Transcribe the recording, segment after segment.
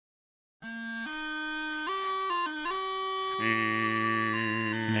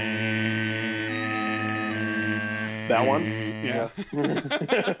That one? Yeah.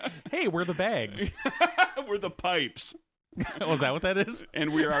 Hey, we're the bags. We're the pipes. Oh, is that what that is?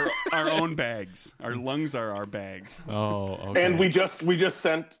 And we are our own bags. Our lungs are our bags. Oh, okay. And we just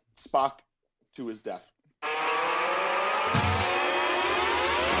sent Spock to his death.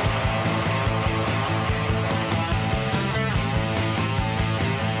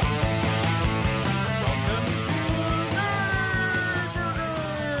 Welcome to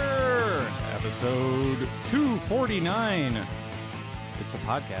Nerdburger, episode 249. It's a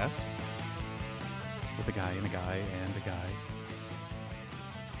podcast with a guy and a guy and a guy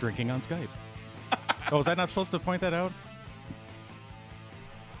drinking on Skype. Oh, was I not supposed to point that out?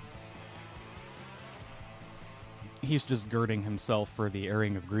 He's just girding himself for the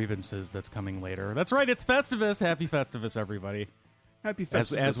airing of grievances that's coming later. That's right, it's Festivus. Happy Festivus, everybody. Happy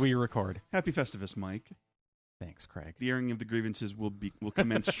Festivus. As we record. Happy Festivus, Mike. Thanks, Craig. The airing of the grievances will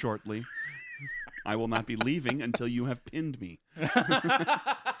commence shortly. I will not be leaving until you have pinned me.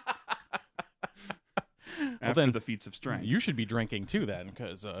 After then, the feats of strength. You should be drinking too then,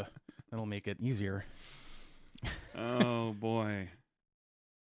 because that'll make it easier. Oh, boy.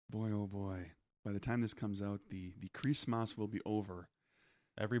 Boy, oh, boy. By the time this comes out, the Christmas will be over.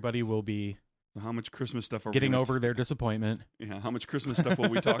 Everybody will be So how much Christmas stuff are getting we over their disappointment. Yeah, how much Christmas stuff will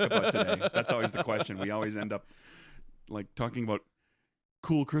we talk about today? That's always the question. We always end up like talking about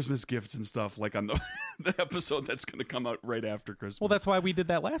cool Christmas gifts and stuff, like on the episode that's going to come out right after Christmas. Well, that's why we did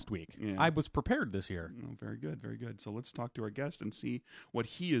that last week. Yeah. I was prepared this year. Oh, very good, very good. So let's talk to our guest and see what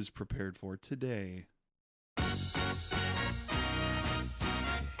he is prepared for today.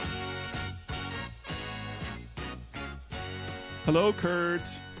 Hello, Kurt.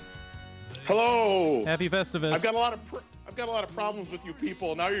 Hello. Happy Festivus. I've got a lot of problems with you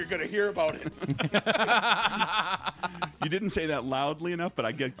people. Now you're going to hear about it. You didn't say that loudly enough, but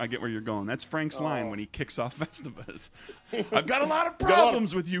I get where you're going. That's Frank's line when he kicks off Festivus. I've got a lot of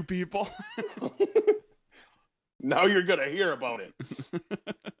problems with you people. Now you're going to hear about it.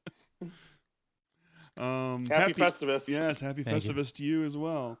 Happy Festivus. Yes, happy Thank Festivus to you as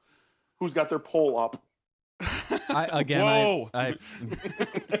well. Who's got their poll up? Whoa! I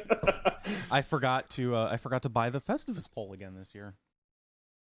forgot to buy the Festivus poll again this year,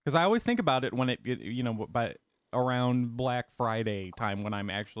 because I always think about it when it by around Black Friday time when I'm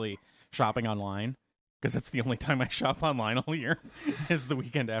actually shopping online, because that's the only time I shop online all year is the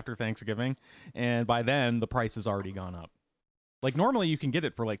weekend after Thanksgiving, and by then the price has already gone up. Like normally you can get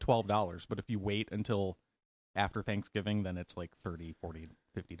it for like $12, but if you wait until after Thanksgiving, then it's like $30, $40,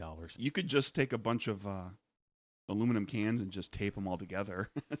 $50. You could just take a bunch of aluminum cans and just tape them all together.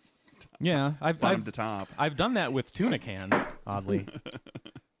 Yeah, bottom to top. I've done that with tuna cans, oddly, a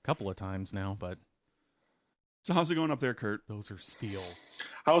couple of times now, but So how's it going up there, Kurt? those are steel.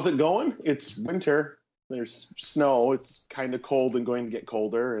 How's it going? It's winter. There's snow. It's kind of cold and going to get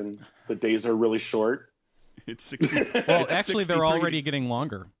colder, and the days are really short. It's 60. Well, it's actually, they're 63. already getting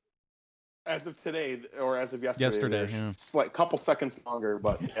longer. As of today, or as of yesterday. Yesterday, they're yeah. It's like a couple seconds longer,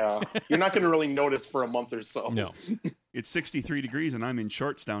 but yeah, you're not going to really notice for a month or so. No. It's 63 degrees, and I'm in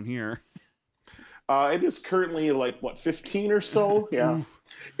shorts down here. It is currently like 15 or so. Yeah,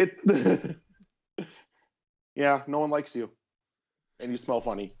 yeah. No one likes you, and you smell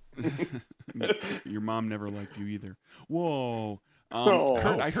funny. Your mom never liked you either. Whoa. Oh.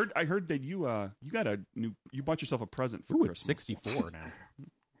 Kurt, I heard that you bought yourself a present for Ooh, it's Christmas. 64 now.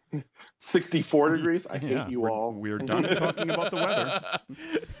 64 degrees. I hate you all. We're done talking about the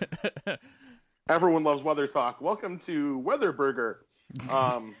weather. Everyone loves weather talk. Welcome to Weather Burger.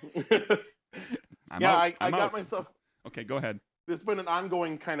 I'm I out. got myself. Okay, go ahead. There's been an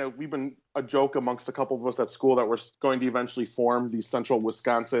ongoing we've been a joke amongst a couple of us at school that we're going to eventually form the Central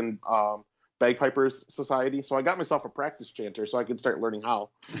Wisconsin Bagpipers Society. So I got myself a practice chanter so I can start learning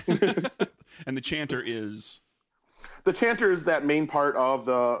how. And the chanter is? The chanter is that main part of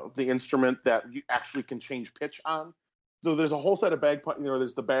the instrument that you actually can change pitch on. So there's a whole set of bagpipes.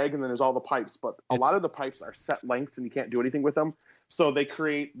 There's the bag and then there's all the pipes, but a lot of the pipes are set lengths and you can't do anything with them. So they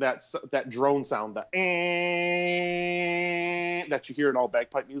create that drone sound, that you hear in all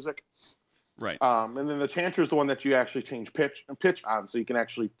bagpipe music. Right. And then the chanter is the one that you actually change pitch on, so you can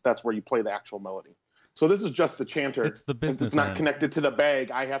that's where you play the actual melody. So this is just the chanter. It's the business It's not end. connected to the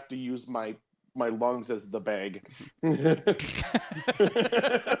bag. I have to use my lungs as the bag.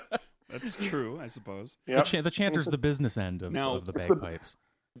 That's true, I suppose. Yep. The chanter's the business end of the bagpipes.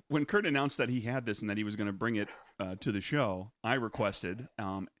 When Kurt announced that he had this and that he was going to bring it to the show, I requested,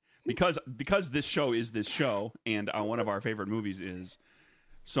 because this show is this show, and one of our favorite movies is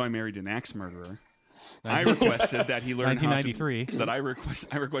So I Married an Axe Murderer. I requested that he learn 1993.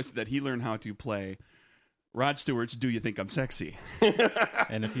 I requested that he learn how to play Rod Stewart's "Do You Think I'm Sexy?"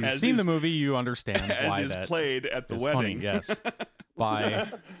 And if you've seen the movie, you understand as why is that played at the is wedding. funny. Yes,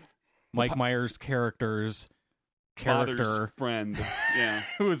 by Mike Myers' Father's character, friend. Yeah,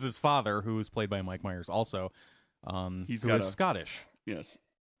 who is his father, who was played by Mike Myers also. He's who is Scottish. Yes.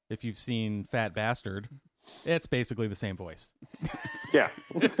 If you've seen Fat Bastard, it's basically the same voice. Yeah,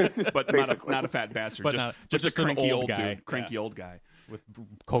 but not a fat bastard, But just a just an cranky old old guy. dude, cranky old guy with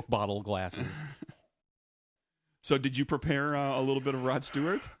Coke bottle glasses. So, did you prepare a little bit of Rod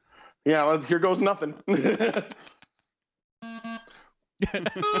Stewart? yeah. Here goes nothing.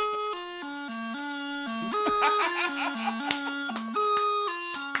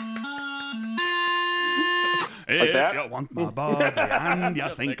 If that? you want my body and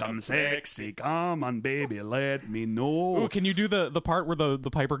you think I'm sexy, come on, baby, let me know. Ooh, can you do the part where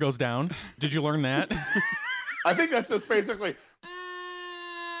the piper goes down? Did you learn that? I think that's just basically.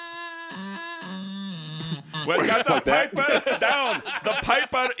 Well, got the Like that? piper down. The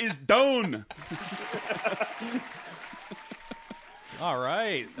piper is down. All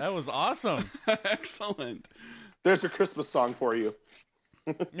right, that was awesome. Excellent. There's a Christmas song for you.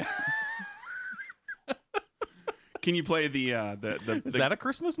 Can you play the Is that a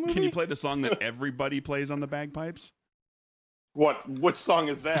Christmas movie? Can you play the song that everybody plays on the bagpipes? What? Which song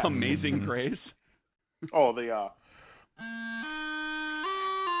is that? Amazing Grace. Oh, the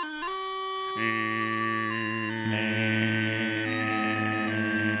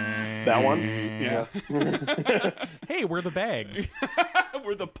that one. Yeah. Hey, we're the bags.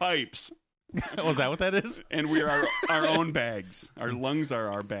 We're the pipes. Oh, is that what that is? And we are our own bags. Our lungs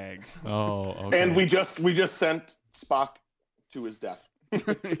are our bags. Oh, okay. And we just sent Spock to his death.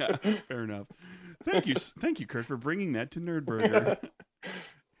 Yeah, fair enough. Thank you, Kurt, for bringing that to Nerdburger.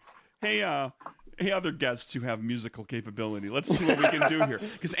 Hey, other guests who have musical capability. Let's see what we can do here.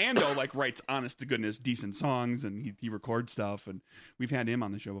 Because Ando writes honest to goodness decent songs, and he records stuff, and we've had him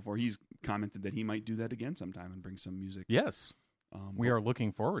on the show before. He's commented that he might do that again sometime and bring some music. Yes, we are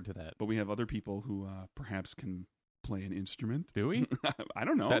looking forward to that. But we have other people who perhaps can play an instrument. Do we? I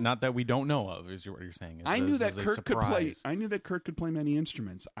don't know. Not that we don't know of, is what you're saying. I knew that Kurt could play. I knew that Kurt could play many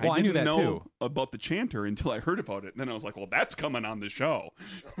instruments. Well, I knew didn't that know too. about the chanter until I heard about it. And then I was like, well, that's coming on the show.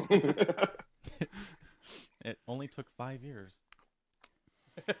 It only took 5 years.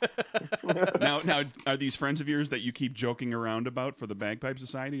 Now, are these friends of yours that you keep joking around about for the Bagpipe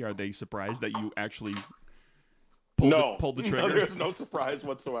Society? Are they surprised that you actually pulled the trigger? No, there's no surprise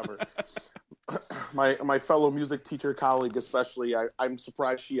whatsoever. My fellow music teacher colleague, especially, I'm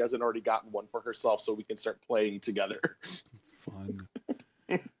surprised she hasn't already gotten one for herself, so we can start playing together. Fun.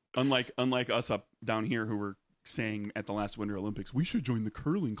 Unlike us up down here, who were saying at the last Winter Olympics, we should join the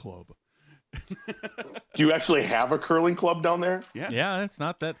curling club. Do you actually have a curling club down there? Yeah, it's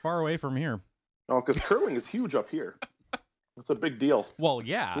not that far away from here. Oh, because curling is huge up here. It's a big deal. Well,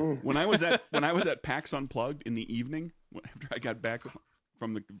 yeah. When I was at PAX Unplugged in the evening, after I got back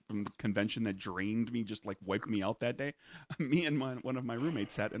from the convention that drained me, just wiped me out that day, me and one of my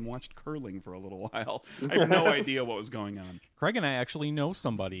roommates sat and watched curling for a little while. I have no idea what was going on. Craig and I actually know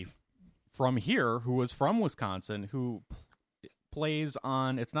somebody from here who was from Wisconsin who plays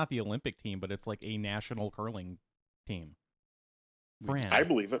on, it's not the Olympic team, but it's a national curling team. Fran. I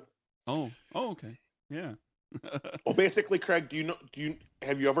believe it. Oh, okay. Yeah. Well, basically, Craig,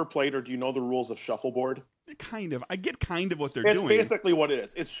 have you ever played or do you know the rules of shuffleboard? Kind of. I get kind of what they're It's doing. basically what it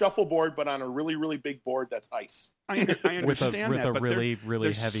is. It's shuffleboard, but on a really, really big board that's ice. I understand with that, a but really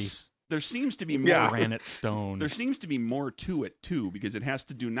heavy there seems to be more granite stone. There seems to be more to it too, because it has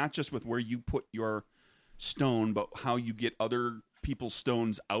to do not just with where you put your stone, but how you get other people's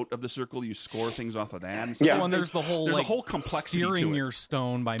stones out of the circle. You score things off of that. And stuff. Yeah. Well, and there's a whole complexity steering to it. your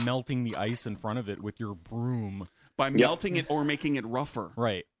stone by melting the ice in front of it with your broom. By melting it or making it rougher.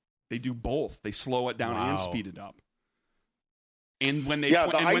 Right. They do both. They slow it down and speed it up. And when they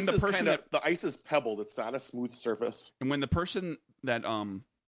the ice is pebbled. It's not a smooth surface. And when the person that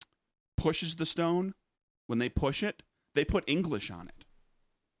pushes the stone, when they push it, they put English on it.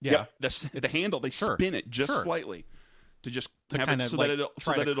 Yeah. The handle, they spin it just slightly to have it so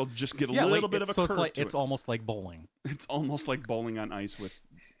that it'll just get a little bit of a curve. It's almost like bowling. It's almost like bowling on ice with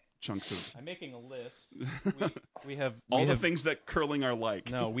chunks of. I'm making a list. We have the things that curling are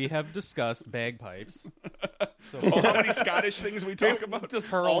like. No, we have discussed bagpipes. So how many Scottish things we talk about? Just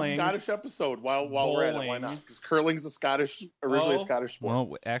curling, all Scottish episode while we're at it. Why not? Because curling's originally a Scottish sport.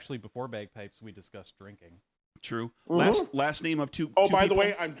 Well, actually, before bagpipes, we discussed drinking. True. Mm-hmm. Last name of two. Oh, two by people. the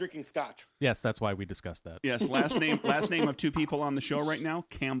way, I'm drinking scotch. Yes, that's why we discussed that. Yes, last name of two people on the show right now.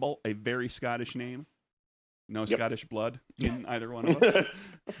 Campbell, a very Scottish name. No Scottish blood in either one of us.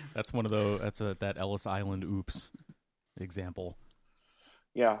 That's one of those. That Ellis Island oops example.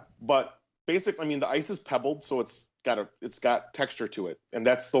 Yeah, but basically, I mean, the ice is pebbled, so it's got texture to it, and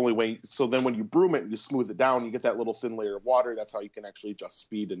that's the only way. So then, when you broom it and you smooth it down, you get that little thin layer of water. That's how you can actually adjust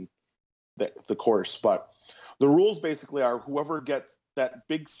speed and the course. But the rules basically are whoever gets that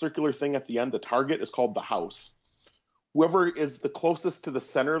big circular thing at the end, the target, is called the house. Whoever is the closest to the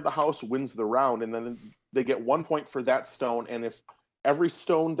center of the house wins the round, and then they get 1 point for that stone. And if every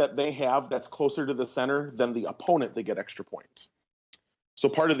stone that they have that's closer to the center than the opponent, they get extra points. So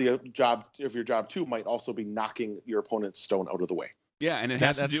part of the job of your job too might also be knocking your opponent's stone out of the way. Yeah, and it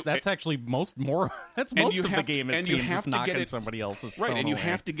has to do. That's actually most of the game. It seems is knocking somebody else's stone right, and you away.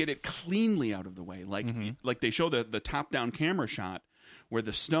 have to get it cleanly out of the way. Like they show the top-down camera shot where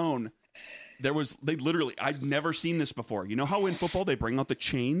the stone. I'd never seen this before. You know how in football they bring out the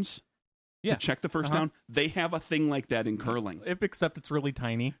chains to check the first down? They have a thing like that in curling. Except it's really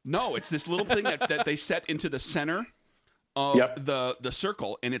tiny. No, it's this little thing that they set into the center of the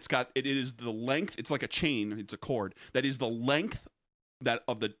circle, and it is the length. It's like a chain. It's a cord that is the length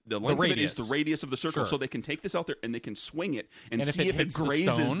of the length of it is the radius of the circle. Sure. So they can take this out there and they can swing it and if see if it hits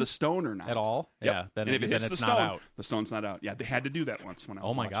grazes the stone or not at all. Yep. Yeah, then and if it hits it's the stone, not out. the stone's not out. Yeah, they had to do that once when I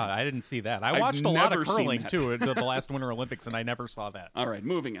was watching. God, I didn't see that. I I've watched a lot of never seen curling that. too at the last Winter Olympics, and I never saw that. All right,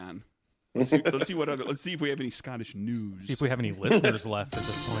 moving on. Let's see if we have any Scottish news. See if we have any listeners left at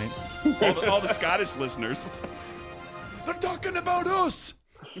this point. all the Scottish listeners. They're talking about us.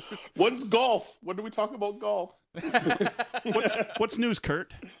 When's golf? When do we talk about golf? What's news,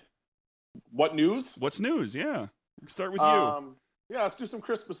 Kurt? What news? What's news? Yeah. Start with you. Yeah, let's do some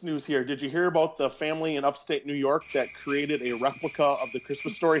Christmas news here. Did you hear about the family in upstate New York that created a replica of the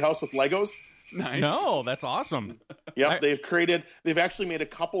Christmas Story house with Legos? Nice. No, that's awesome. Yep, they've actually made a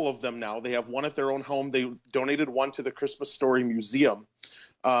couple of them now. They have one at their own home. They donated one to the Christmas Story Museum.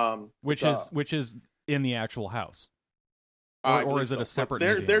 Which is in the actual house. Or is it a separate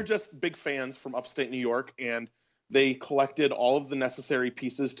museum? They're just big fans from upstate New York, and they collected all of the necessary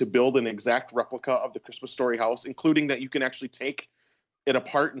pieces to build an exact replica of the Christmas Story house, including that you can actually take it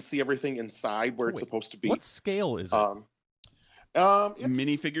apart and see everything inside where it's supposed to be. What scale is it?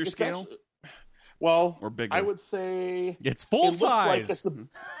 Minifigure scale? Or bigger? I would say it's full size.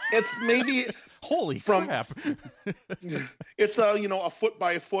 It's maybe holy crap. It's a foot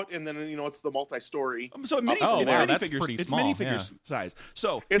by a foot, and then it's the multi-story. So that's pretty small. It's minifigure size.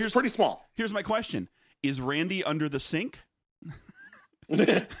 So it's pretty small. Here's my question: is Randy under the sink?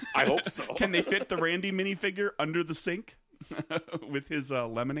 I hope so. Can they fit the Randy minifigure under the sink with his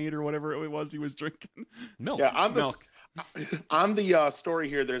lemonade or whatever it was he was drinking? Milk. Yeah, on the story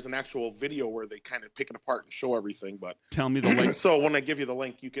here, there's an actual video where they kind of pick it apart and show everything. But tell me the link. So when I give you the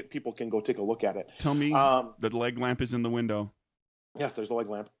link, people can go take a look at it. Tell me the leg lamp is in the window. Yes, there's a leg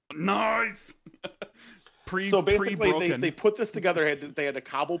lamp. Nice. So basically, they put this together. They had to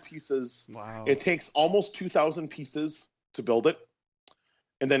cobble pieces. Wow. It takes almost 2,000 pieces to build it.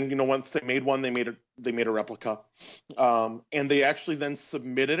 And then, once they made one, they made a replica. And they actually then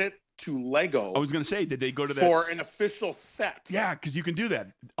submitted it to Lego. I was going to say, did they go to that for an official set? Yeah, because you can do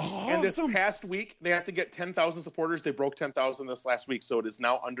that. And this past week, they have to get 10,000 supporters. They broke 10,000 this last week, so it is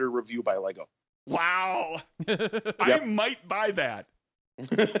now under review by Lego. Wow. I might buy that.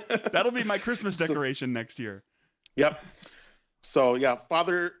 That'll be my Christmas decoration next year. Yep. So yeah,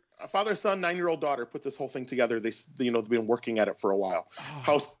 father, son, 9-year-old daughter put this whole thing together. They've been working at it for a while.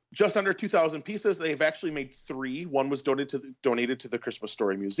 House just under 2,000 pieces. They've actually made 3. One was donated to the Christmas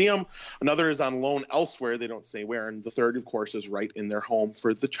Story Museum. Another is on loan elsewhere. They don't say where. And the third, of course, is right in their home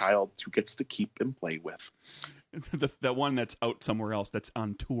for the child who gets to keep and play with. The one that's out somewhere else, that's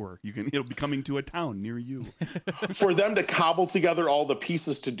on tour. It'll be coming to a town near you. For them to cobble together all the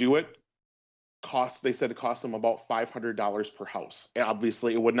pieces to do it, they said it cost them about $500 per house. And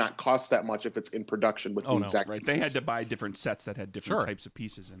obviously, it would not cost that much if it's in production with the exact pieces. They had to buy different sets that had different types of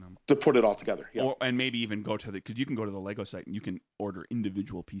pieces in them to put it all together. Yeah. And maybe even go to because you can go to the Lego site and you can order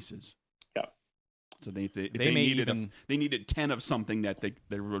individual pieces. Yeah. So they needed 10 of something that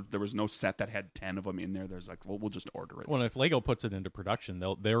there was no set that had 10 of them in there. There's we'll just order it. Well, if Lego puts it into production,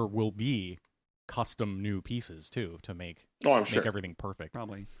 there will be custom new pieces too to make everything perfect.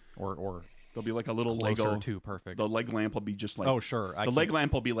 Probably. Or there'll be like a little closer Lego to perfect. The leg lamp will be just like leg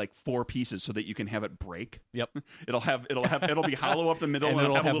lamp will be like 4 pieces so that you can have it break. Yep. It'll be hollow up the middle and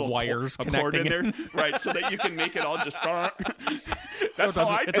it'll have a little wires cord in there, right? So that you can make it all just. It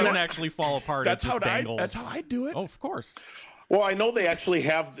doesn't actually fall apart. That's it just dangles. That's how I do it. Oh, of course. Well, I know they actually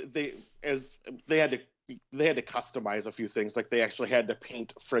have they had to customize a few things. Like they actually had to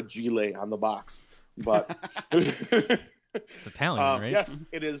paint Fragile on the box, But It's Italian, right? yes,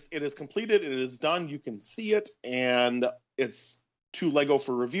 it is completed. It is done. You can see it, and it's to Lego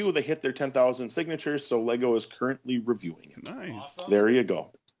for review. They hit their 10,000 signatures, so Lego is currently reviewing it. Nice. Awesome. There you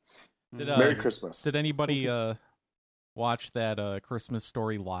go. Did, Merry Christmas. Did anybody watch that Christmas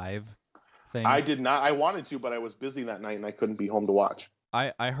Story live thing? I did not. I wanted to, but I was busy that night and I couldn't be home to watch.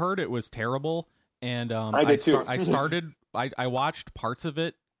 I heard it was terrible, and I did too. I watched parts of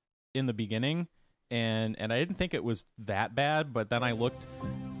it in the beginning, and I didn't think it was that bad, but then I looked.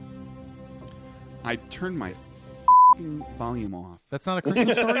 I turned my volume off. That's not a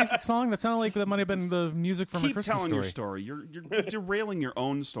Christmas Story song. That sounded like that might have been the music from Keep a Christmas telling Story. your story. You're derailing your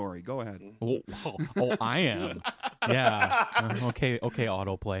own story. Go ahead. Oh, I am. Yeah. Okay.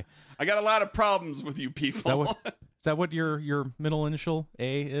 Autoplay. I got a lot of problems with you people. Is that what your middle initial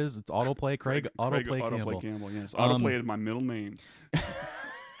A is? It's Autoplay. Craig Autoplay Campbell. Yes, Autoplay is my middle name.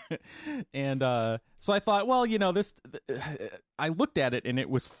 And so I thought, well, this. I looked at it and it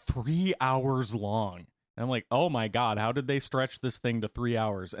was 3 hours long. And I'm like, oh my God, how did they stretch this thing to 3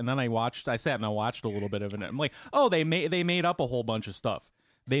 hours? And then I sat and I watched a little bit of it. And I'm like, oh, they made up a whole bunch of stuff.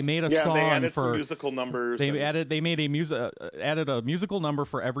 They made a song they added for some musical numbers. They made added a musical number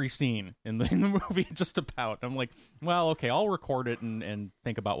for every scene in the movie, just about. I'm like, well, okay, I'll record it and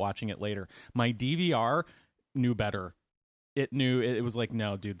think about watching it later. My DVR knew better. It was like,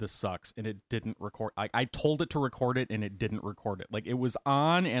 no, dude, this sucks, and it didn't record. I told it to record it, and it didn't record it. Like, it was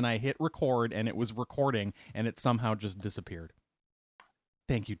on, and I hit record, and it was recording, and it somehow just disappeared.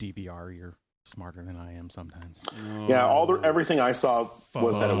 Thank you, DVR. You're smarter than I am sometimes. Yeah, everything I saw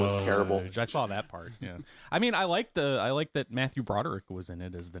was that it was terrible. I saw that part. Yeah, I mean, I like that Matthew Broderick was in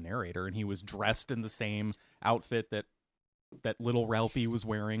it as the narrator, and he was dressed in the same outfit that little Ralphie was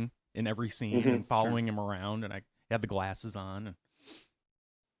wearing in every scene, and following him around, and I had the glasses on, and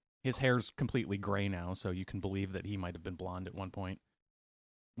his hair's completely gray now, so you can believe that he might have been blonde at one point.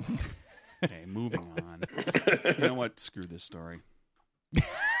 Okay, moving on. You know what? Screw this story.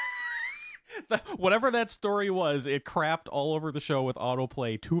 Whatever that story was, it crapped all over the show with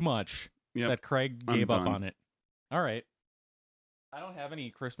autoplay too much that Craig gave up on it. All right. I don't have any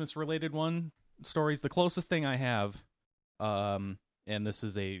Christmas-related stories. The closest thing I have, and this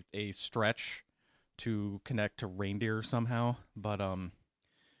is a stretch to connect to reindeer somehow, but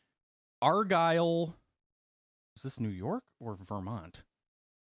Argyle, is this New York or Vermont?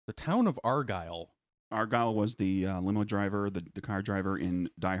 The town of Argyle. Argyle was the limo driver, the car driver in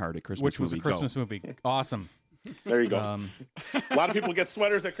Die Hard, a Christmas movie. Which was a Christmas movie. Awesome. There you go. A lot of people get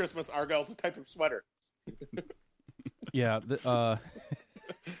sweaters at Christmas. Argyle's a type of sweater. Yeah.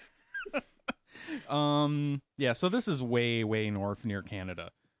 Yeah, so this is way, way north near Canada.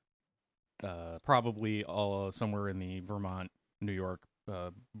 Probably somewhere in the Vermont-New York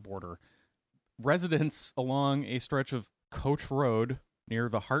border. Residents along a stretch of Coach Road near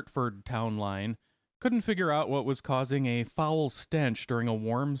the Hartford town line couldn't figure out what was causing a foul stench during a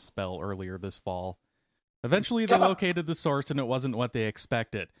warm spell earlier this fall. Eventually, they located the source, and it wasn't what they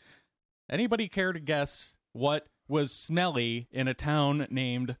expected. Anybody care to guess what was smelly in a town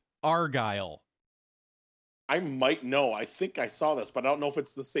named Argyle? I might know. I think I saw this, but I don't know if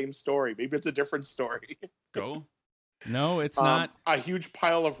it's the same story. Maybe it's a different story. Go. No, it's not. A huge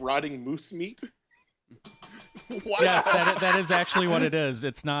pile of rotting moose meat. What? Yes, that is actually what it is.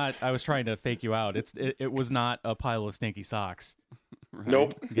 It's not. I was trying to fake you out. It was not a pile of stinky socks. Right.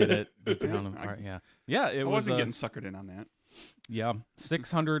 Nope. Get it? Yeah. It wasn't getting suckered in on that. Yeah,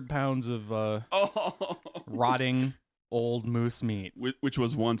 600 pounds of rotting old moose meat, which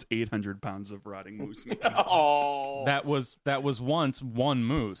was once 800 pounds of rotting moose meat. Oh, that was once one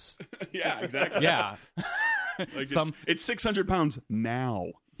moose. Yeah, exactly. Yeah, like it's 600 pounds now.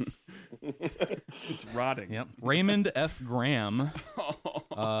 It's rotting. Yep. Raymond F. Graham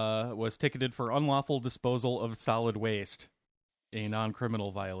was ticketed for unlawful disposal of solid waste, a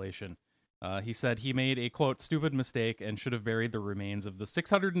non-criminal violation. He said he made a, quote, stupid mistake and should have buried the remains of the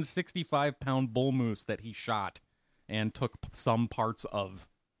 665-pound bull moose that he shot and took some parts of.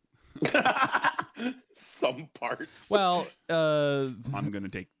 Some parts. Well, I'm going to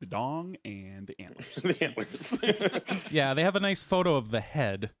take the dong and the antlers. The antlers. Yeah, they have a nice photo of the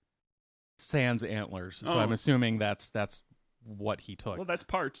head, sans antlers. So I'm assuming that's what he took. Well, that's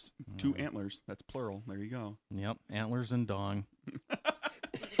parts. 2 antlers. That's plural. There you go. Yep, antlers and dong.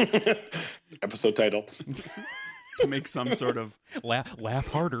 Episode title. To make some sort of laugh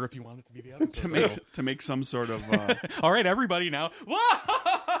harder if you want it to be the episode. to make some sort of all right, everybody now.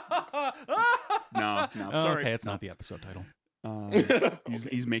 No, sorry. Okay, it's not the episode title.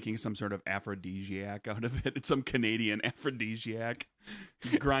 He's making some sort of aphrodisiac out of it. It's some Canadian aphrodisiac.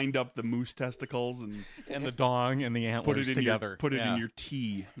 You grind up the moose testicles and the dong and the antlers together. Put it in your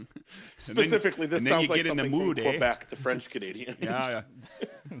tea. Specifically, this sounds like something in the mood, from Quebec, the French Canadians. Yeah.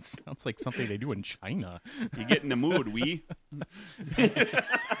 It sounds like something they do in China. You get in the mood,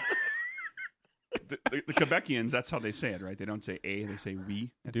 The Quebecians, that's how they say it, right? They don't say a, they say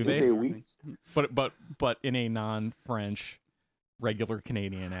we. Do they say we? But in a non-French, regular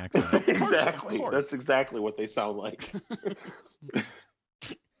Canadian accent. Exactly. Of course. That's exactly what they sound like.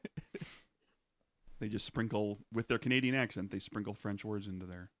 They just sprinkle, with their Canadian accent, they sprinkle French words into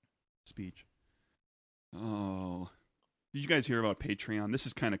their speech. Oh. Did you guys hear about Patreon? This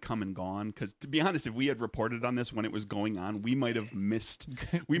is kind of come and gone, because to be honest, if we had reported on this when it was going on, we might have missed.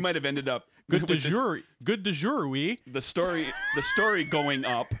 We might have ended up good de jour, we. The story going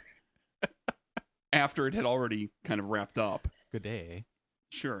up after it had already kind of wrapped up. Good day.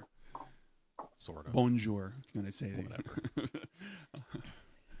 Sure. Sort of. Bonjour. If you're gonna say whatever.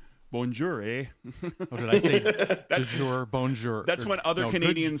 Bonjour, eh? What did I say? De jour, bonjour. That's when other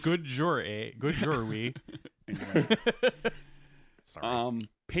Canadians. Good jour, eh? Good jour, we. Anyway. Sorry.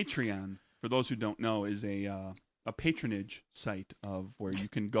 Patreon, for those who don't know, is a patronage site of where you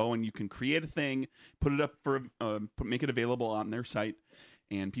can go and you can create a thing, put it up for make it available on their site,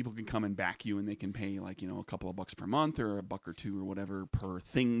 and people can come and back you, and they can pay like a couple of bucks per month or $1 or $2 or whatever per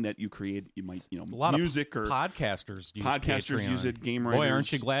thing that you create. You might a lot music of or podcasters use Patreon. use it. Game writers. Boy,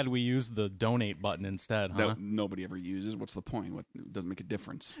 aren't you glad we used the donate button instead? Huh? That nobody ever uses. What's the point? It doesn't make a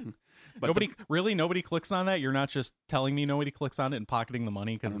difference. But nobody clicks on that. You're not just telling me nobody clicks on it and pocketing the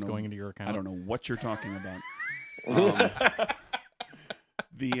money because it's going into your account. I don't know what you're talking about.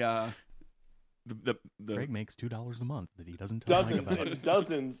 The Greg makes $2 a month that he doesn't tell Mike about. Dozens and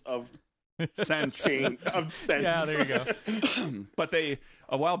dozens of cents. Yeah, there you go. But a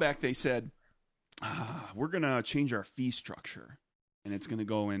while back they said, we're gonna change our fee structure, and it's gonna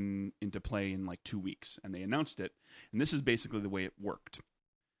go into play in like 2 weeks. And they announced it, and this is basically the way it worked.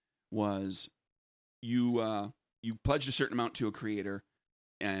 Was you pledged a certain amount to a creator,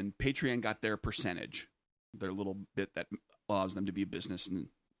 and Patreon got their percentage, their little bit that allows them to be a business and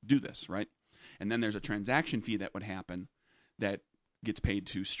do this, right? And then there's a transaction fee that would happen that gets paid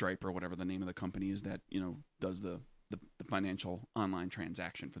to Stripe or whatever the name of the company is that does the financial online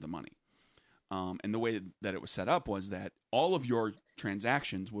transaction for the money. And the way that it was set up was that all of your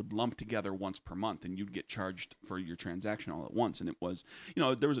transactions would lump together once per month, and you'd get charged for your transaction all at once. And it was,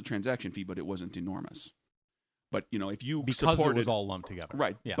 there was a transaction fee, but it wasn't enormous. But, if you it was all lumped together.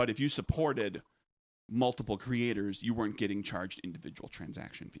 Right. Yeah. But if you supported multiple creators, you weren't getting charged individual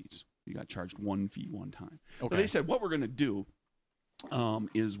transaction fees. You got charged one fee one time. Okay. So they said, what we're going to do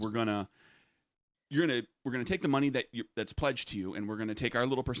is we're going to take the money that's pledged to you, and we're going to take our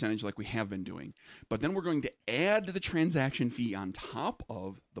little percentage like we have been doing. But then we're going to add the transaction fee on top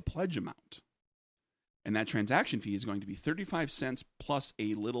of the pledge amount. And that transaction fee is going to be 35 cents plus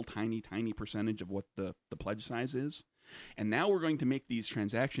a little tiny percentage of what the pledge size is. And now we're going to make these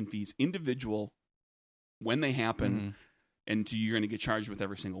transaction fees individual when they happen, Mm-hmm. and you're going to get charged with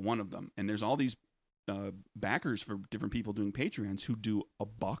every single one of them. And there's all these backers for different people doing Patreons who do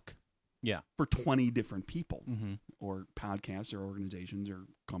 $1 for 20 different people, mm-hmm. or podcasts or organizations or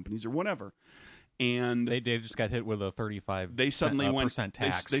companies or whatever. And they just got hit with a 35% they suddenly percent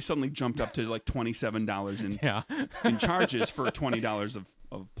tax. They suddenly jumped up to like $27 in yeah. in charges for $20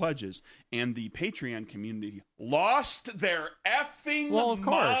 of pledges, and the Patreon community lost their effing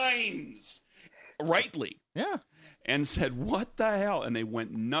minds, rightly. Yeah. And said, what the hell? And they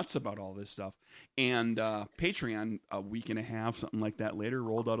went nuts about all this stuff. And Patreon, a week and a half, something like that later,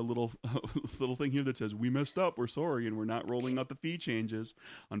 rolled out a little thing here that says, we messed up, we're sorry, and we're not rolling out the fee changes.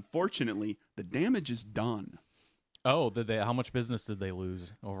 Unfortunately, the damage is done. Oh, how much business did they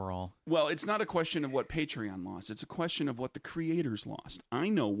lose overall? Well, it's not a question of what Patreon lost. It's a question of what the creators lost. I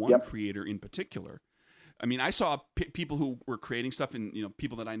know one creator in particular. I mean, I saw people who were creating stuff, and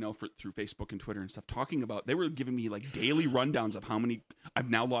people that I know through Facebook and Twitter and stuff, talking about. They were giving me like daily rundowns of how many. I've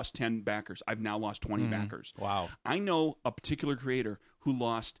now lost 10 backers. I've now lost 20 backers. Wow! I know a particular creator who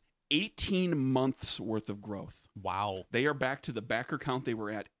lost 18 months worth of growth. Wow! They are back to the backer count they were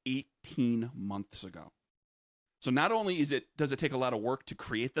at 18 months ago. So not only does it take a lot of work to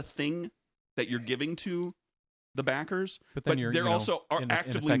create the thing that you're giving to the backers, but they're also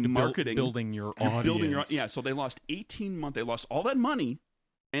actively marketing, building your audience. So they lost 18 months. They lost all that money,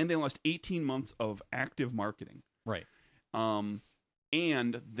 and they lost 18 months of active marketing. Right.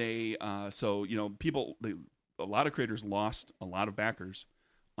 And they, people, a lot of creators lost a lot of backers.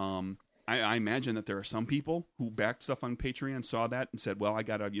 I I imagine that there are some people who backed stuff on Patreon, saw that, and said, well, I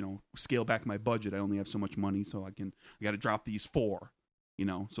got to, scale back my budget. I only have so much money, so I got to drop these 4,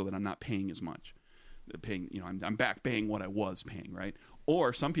 so that I'm not paying as much. I'm back paying what I was paying, right?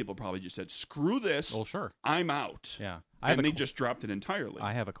 Or some people probably just said, screw this. Well, sure. I'm out. Yeah. And they just dropped it entirely.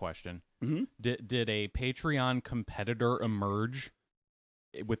 I have a question. Mm-hmm. Did a Patreon competitor emerge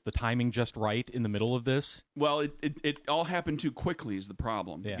with the timing just right in the middle of this? Well, it all happened too quickly is the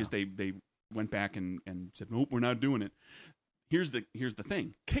problem. Yeah. Because they went back and said, nope, we're not doing it. Here's the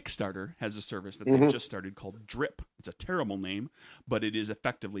thing. Kickstarter has a service that they just started called Drip. It's a terrible name, but it is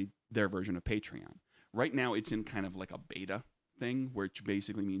effectively their version of Patreon. Right now, it's in kind of like a beta thing, which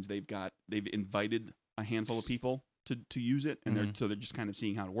basically means they've invited a handful of people to use it, and they're just kind of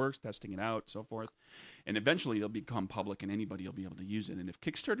seeing how it works, testing it out, so forth. And eventually, it'll become public, and anybody will be able to use it. And if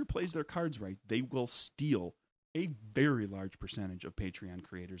Kickstarter plays their cards right, they will steal a very large percentage of Patreon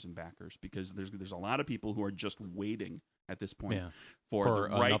creators and backers, because there's a lot of people who are just waiting at this point for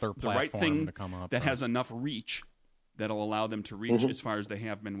the right thing to come up that has enough reach that'll allow them to reach as far as they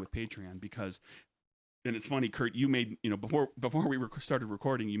have been with Patreon. Because, and it's funny, Kurt, you made, before we started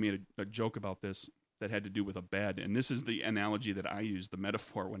recording, you made a joke about this that had to do with a bed. And this is the analogy that I used, the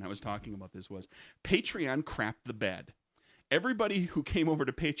metaphor when I was talking about this was Patreon crapped the bed. Everybody who came over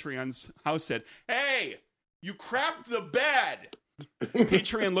to Patreon's house said, hey, you crapped the bed.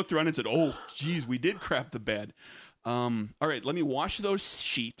 Patreon looked around and said, oh, geez, we did crap the bed. All right, let me wash those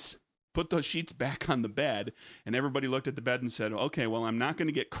sheets, put those sheets back on the bed. And everybody looked at the bed and said, okay, well, I'm not going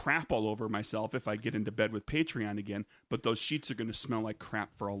to get crap all over myself if I get into bed with Patreon again, but those sheets are going to smell like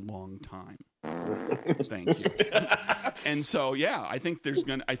crap for a long time. Thank you. And so, yeah, I think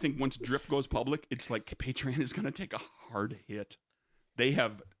once Drip goes public, it's like Patreon is going to take a hard hit. They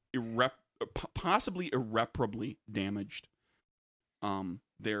have possibly irreparably damaged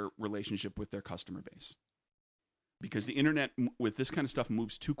their relationship with their customer base. Because the internet with this kind of stuff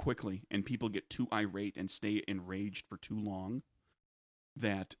moves too quickly and people get too irate and stay enraged for too long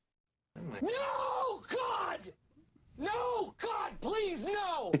that... No, God! No, God, please,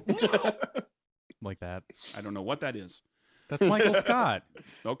 no! No! Like that. I don't know what that is. That's Michael Scott.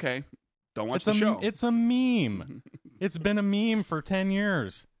 Okay. Don't watch the show. It's a meme. It's been a meme for 10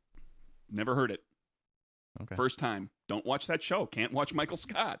 years. Never heard it. Okay. First time. Don't watch that show. Can't watch Michael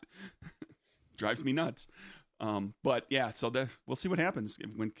Scott. Drives me nuts. But yeah, so we'll see what happens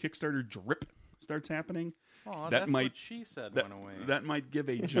when Kickstarter Drip starts happening. Oh, that's what she said went away. That might give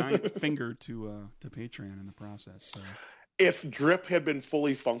a giant finger to Patreon in the process. So. If Drip had been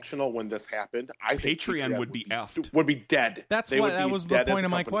fully functional when this happened, I think Patreon would be effed. Would be dead. That was the point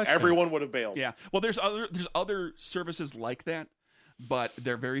of my question. Everyone would have bailed. Yeah. Well, there's other services like that, but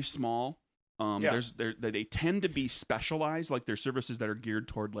they're very small. They tend to be specialized, like there's services that are geared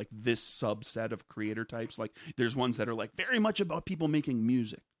toward like this subset of creator types. Like there's ones that are like very much about people making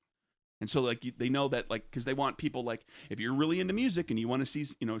music. And so like they know that like, cause they want people like, if you're really into music and you want to see,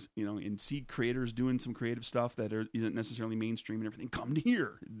 and see creators doing some creative stuff that isn't necessarily mainstream and everything, come to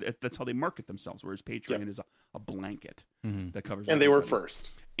here. That's how they market themselves. Whereas Patreon is a blanket that covers. And everybody. they were first.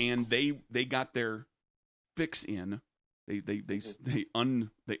 And they got their fix in. They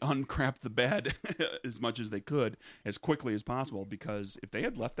uncrapped the bed as much as they could as quickly as possible, because if they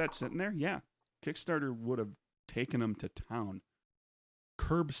had left that sitting there, Kickstarter would have taken them to town,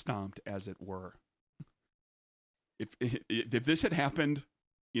 curb stomped as it were. If this had happened,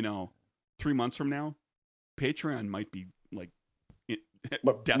 3 months from now, Patreon might be like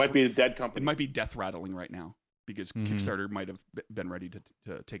might be a dead company. It might be death rattling right now because Kickstarter might have been ready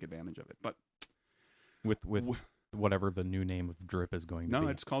to take advantage of it, but with whatever the new name of Drip is going to be. No,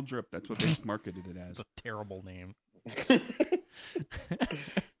 it's called Drip. That's what they marketed it as. It's a terrible name.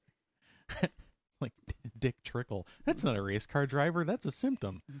 Like Dick Trickle. That's not a race car driver. That's a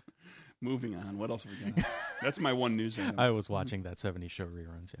symptom. Moving on. What else have we got? That's my one news item. I was watching that 70s show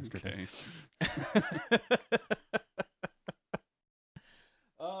reruns yesterday. Okay.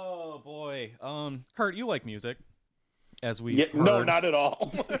 Oh, boy. Kurt, you like music, as we heard. No, not at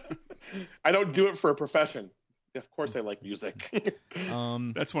all. I don't do it for a profession. Of course I like music.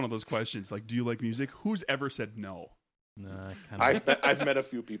 That's one of those questions. Like, do you like music? Who's ever said no? I've met a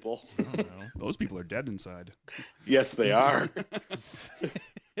few people. I don't know. Those people are dead inside. Yes, they are.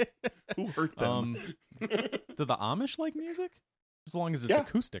 Who hurt them? Do the Amish like music? As long as it's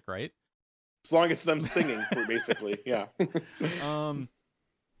acoustic, right? As long as it's them singing, basically, yeah. Well,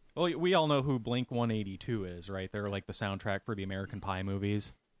 we all know who Blink-182 is, right? They're like the soundtrack for the American Pie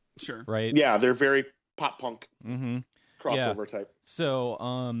movies. Sure. Right? Yeah, they're very pop punk crossover type.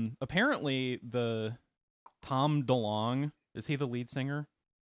 So, apparently the Tom DeLonge, is he the lead singer?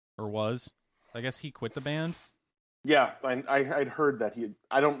 or was. I guess he quit the band. Yeah, I'd heard that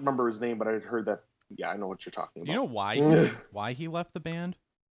I don't remember his name, but I'd heard that. Yeah, I know what you're talking about. Do you know why he left the band?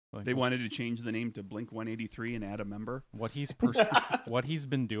 Like, They wanted to change the name to Blink 183 and add a member. what he's what he's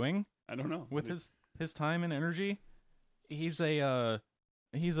been doing I don't know. with his time and energy. He's a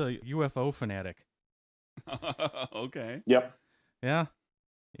UFO fanatic. Okay. Yep. Yeah.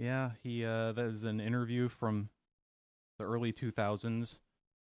 He that is an interview from the early 2000s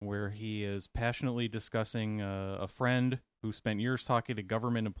where he is passionately discussing a friend who spent years talking to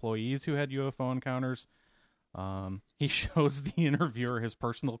government employees who had UFO encounters. He shows the interviewer his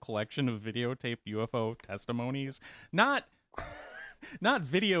personal collection of videotaped UFO testimonies, not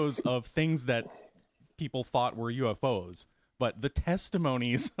videos of things that people thought were UFOs, but the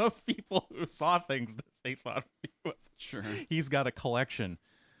testimonies of people who saw things that they thought were UFOs. Sure. He's got a collection.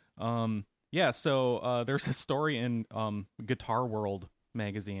 So there's a story in Guitar World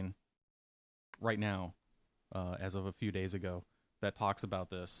magazine right now, as of a few days ago, that talks about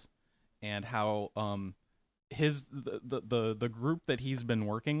this and how the group that he's been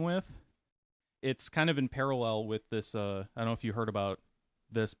working with, it's kind of in parallel with this. I don't know if you heard about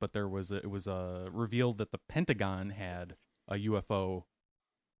this, but it was revealed that the Pentagon had a UFO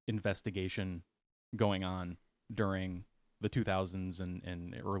investigation going on during the 2000s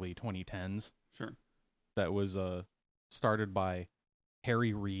and early 2010s. Sure. That was started by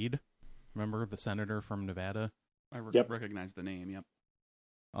Harry Reid. Remember the senator from Nevada? I recognize the name. Yep.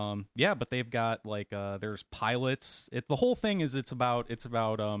 Yeah, but they've got there's pilots. The whole thing is it's about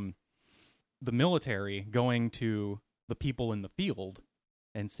the military going to the people in the field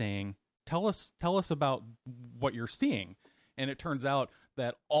and saying, tell us about what you're seeing. And it turns out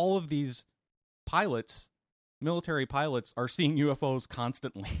that all of these military pilots, are seeing UFOs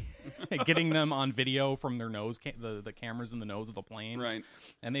constantly, getting them on video from their nose, the cameras in the nose of the planes. Right.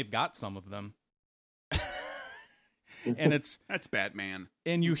 And they've got some of them. And That's Batman.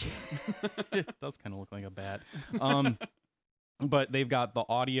 And it does kind of look like a bat. But they've got the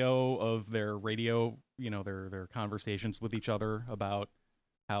audio of their radio, their conversations with each other about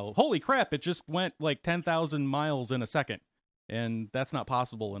how, holy crap, it just went like 10,000 miles in a second. And that's not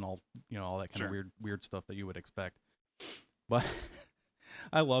possible and all that kind of weird stuff that you would expect. But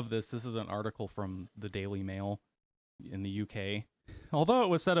I love this. This is an article from the Daily Mail in the UK. Although it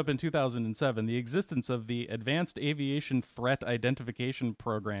was set up in 2007, the existence of the Advanced Aviation Threat Identification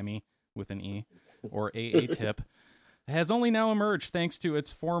Programme, with an E, or AATIP, has only now emerged thanks to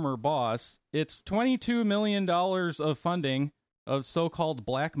its former boss. Its $22 million of funding of so-called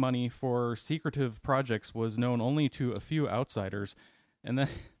black money for secretive projects was known only to a few outsiders. And then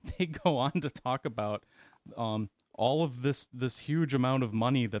they go on to talk about all of this huge amount of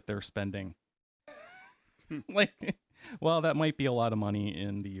money that they're spending. Well, that might be a lot of money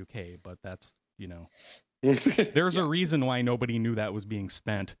in the UK, but that's, there's a reason why nobody knew that was being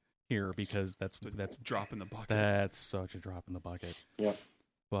spent here, because that's drop in the bucket. That's such a drop in the bucket. Yeah.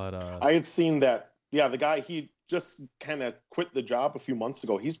 But I had seen that. Yeah, the guy, he just kind of quit the job a few months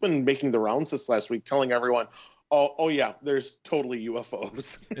ago. He's been making the rounds this last week, telling everyone, "Oh yeah, there's totally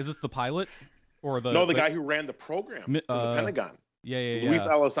UFOs." Is this the pilot or the guy who ran the program for the Pentagon? Yeah. Luis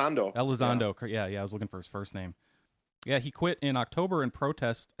Elizondo. Elizondo. Yeah. I was looking for his first name. Yeah, he quit in October in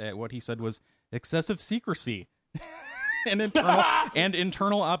protest at what he said was excessive secrecy and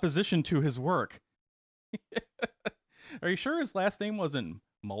internal opposition to his work. Are you sure his last name wasn't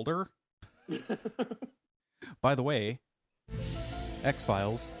Mulder? By the way,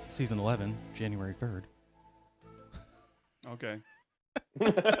 X-Files season 11, January 3rd. Okay.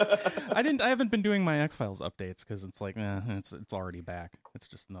 I haven't been doing my X-Files updates because it's like, it's already back. It's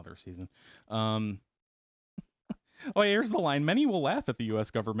just another season. Oh, here's the line. Many will laugh at the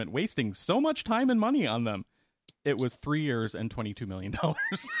U.S. government wasting so much time and money on them. It was 3 years and $22 million.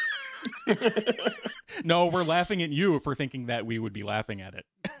 No, we're laughing at you for thinking that we would be laughing at it.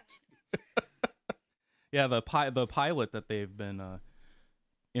 Yeah, the pilot that they've been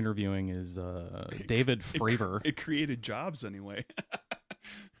interviewing is David Fravor. It created jobs anyway.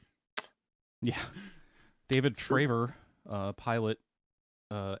 Yeah. David Fravor, pilot,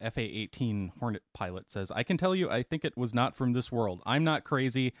 FA-18 Hornet pilot, says, I can tell you, I think it was not from this world. I'm not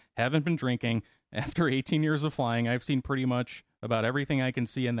crazy, haven't been drinking. After 18 years of flying, I've seen pretty much about everything I can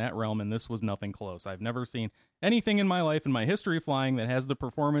see in that realm, and this was nothing close. I've never seen anything in my life, in my history of flying, that has the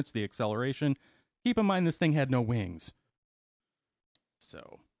performance, the acceleration. Keep in mind, this thing had no wings.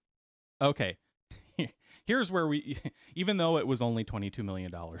 So, okay. Here's where even though it was only $22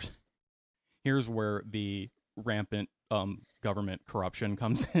 million, here's where the rampant government corruption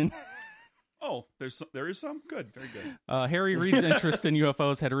comes in. Oh, there is some? Good, very good. Harry Reid's interest in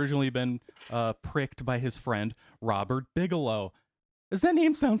UFOs had originally been pricked by his friend, Robert Bigelow. Does that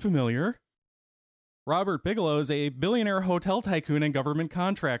name sound familiar? Robert Bigelow is a billionaire hotel tycoon and government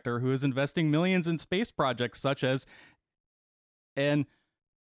contractor who is investing millions in space projects such as an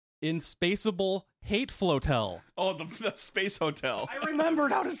Inspaceable Hate Flotel. Oh, the space hotel. I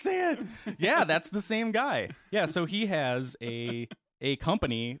remembered how to say it. Yeah, that's the same guy. Yeah, so he has a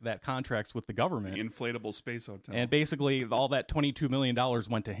company that contracts with the government. The inflatable space hotel. And basically all that $22 million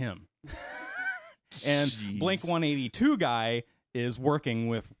went to him. And Jeez. Blink 182 guy is working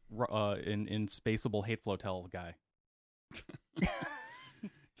with Inspaceable Hate Flotel guy.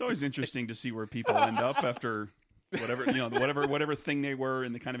 It's always interesting to see where people end up after whatever thing they were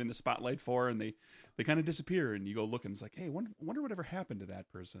in the spotlight for, and they kind of disappear, and you go look and it's like, hey, wonder whatever happened to that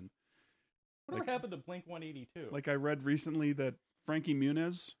person. Whatever happened to Blink 182? Like I read recently that Frankie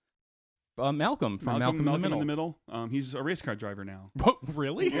Muniz, Malcolm from Malcolm in the Middle. He's a race car driver now. What,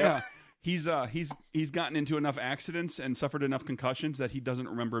 really? Yeah. He's gotten into enough accidents and suffered enough concussions that he doesn't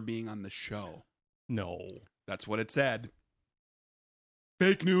remember being on the show. No. That's what it said.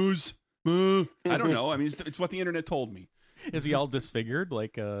 Fake news. I don't know. I mean, it's what the internet told me. Is he all disfigured?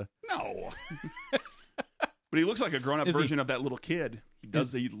 Like No. But he looks like a grown-up version of that little kid.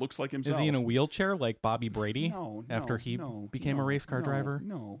 He looks like himself. Is he in a wheelchair like Bobby Brady? No. After he became a race car driver?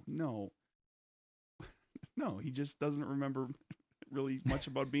 No. No, he just doesn't remember really much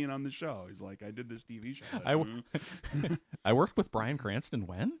about being on the show. He's like, I did this TV show. I worked with Bryan Cranston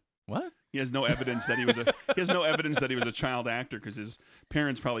when? What? He has no evidence that he was a child actor because his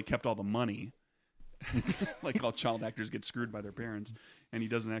parents probably kept all the money. Like all child actors get screwed by their parents, and he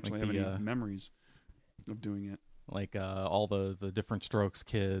doesn't actually have any memories of doing it. Like all the Different Strokes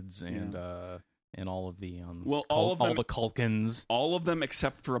kids and all of the all the Culkins, all of them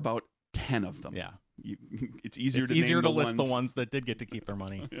except for about 10 of them. Yeah. It's easier to list the ones that did get to keep their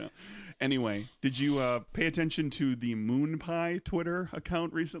money. Yeah. Anyway, did you pay attention to the Moon Pie Twitter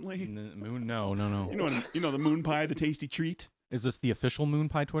account recently? No. You know the Moon Pie, the tasty treat? Is this the official Moon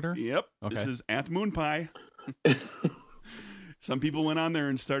Pie Twitter? Yep. Okay. This is at Moon Pie. Some people went on there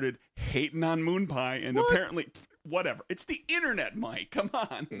and started hating on Moon Pie, and apparently, whatever. It's the internet, Mike. Come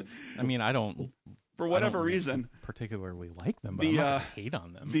on. I mean, I don't. For whatever reason, particularly like them, but I'm not gonna hate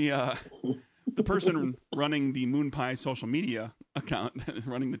on them. The person running the Moon Pie social media account,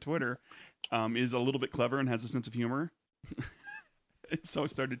 running the Twitter, is a little bit clever and has a sense of humor. So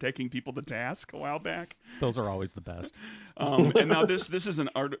started taking people to task a while back. Those are always the best. And now this is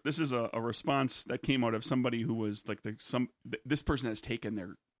a response that came out of somebody who was like this person has taken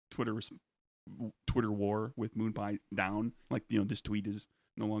their Twitter war with Moon Pie down. Like, this tweet is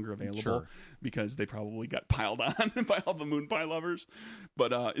no longer available because they probably got piled on by all the Moon Pie lovers.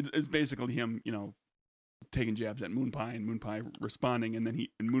 But it's basically him, taking jabs at Moon Pie and Moon Pie responding, and then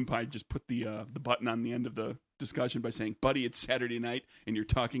Moon Pie just put the button on the end of the discussion by saying, "Buddy, it's Saturday night and you're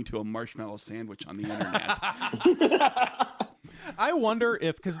talking to a marshmallow sandwich on the internet." I wonder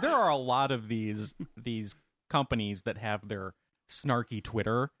if, because there are a lot of these companies that have their snarky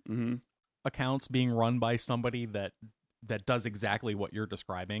Twitter accounts being run by somebody that does exactly what you're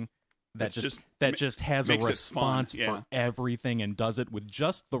describing. That just has a response for everything and does it with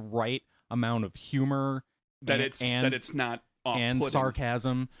just the right amount of humor that it's not off-putting. And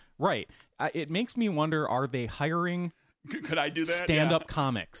sarcasm. Right. It makes me wonder, are they hiring could I do that? Stand-up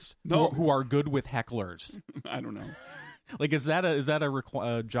comics who are good with hecklers? I don't know. Like, is that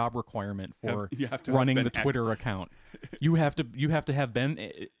a job requirement for you have to running the Twitter account? You have to have been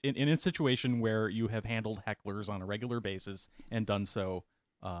in a situation where you have handled hecklers on a regular basis and done so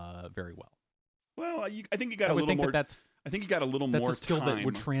very well. Well, I think you got a little more. I think you got a little more time. That's a skill that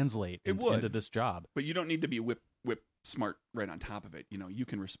would translate into this job. But you don't need to be whip smart right on top of it. You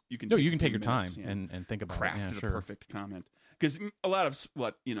can take your time and think about craft the perfect comment. Because a lot of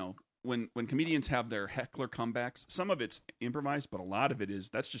when comedians have their heckler comebacks, some of it's improvised, but a lot of it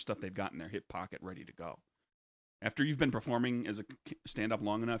that's just stuff they've got in their hip pocket ready to go. After you've been performing as a stand-up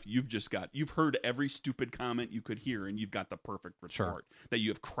long enough, you've heard every stupid comment you could hear, and you've got the perfect retort that you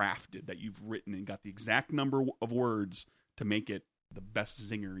have crafted, that you've written, and got the exact number of words to make it the best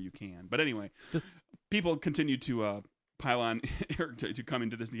zinger you can. But anyway, people continue to pile on to come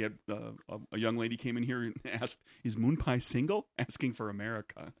into this. A young lady came in here and asked, "Is Moon Pie single?" Asking for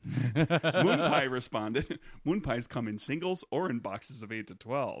America. Moon Pie responded, "Moon Pies come in singles or in boxes of 8 to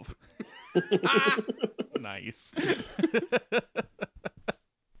 12. Nice.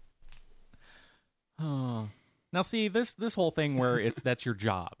 Oh. Now see, this whole thing where that's your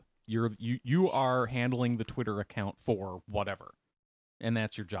job. You are handling the Twitter account for whatever, and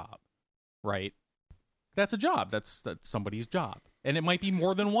that's your job. right? That's a job. That's somebody's job. And it might be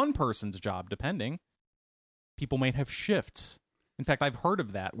more than one person's job, depending. People might have shifts. In fact, I've heard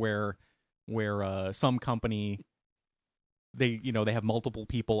of that where some company, they have multiple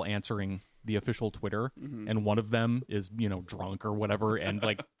people answering the official Twitter, and one of them is, drunk or whatever, and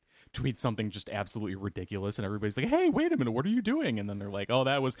like tweets something just absolutely ridiculous, and everybody's like, hey, wait a minute, what are you doing? And then they're like, oh,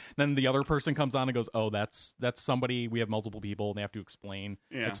 that was, then the other person comes on and goes, oh, that's somebody, we have multiple people, and they have to explain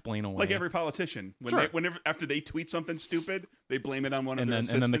away. Like every politician. Whenever after they tweet something stupid, they blame it on one of their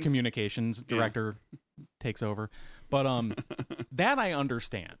assistants. And then the communications director takes over. But that I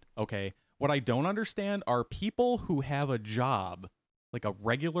understand, okay? What I don't understand are people who have a job, like a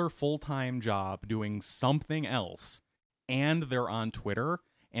regular full-time job doing something else, and they're on Twitter,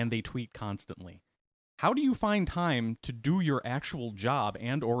 and they tweet constantly. How do you find time to do your actual job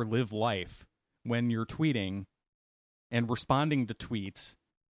and or live life when you're tweeting and responding to tweets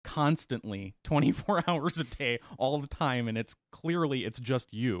constantly, 24 hours a day, all the time, and it's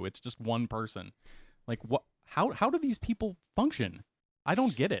just you. It's just one person. Like, what? How do these people function? I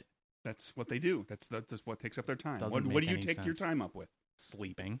don't get it. That's what they do. That's what takes up their time. Doesn't What do you make any take your sense. time up with?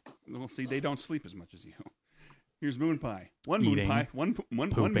 Sleeping. Well, see, they don't sleep as much as you. Here's moon pie. Eating. One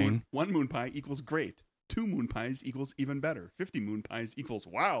Pooping. moon pie equals great. 2 moon pies equals even better. 50 moon pies equals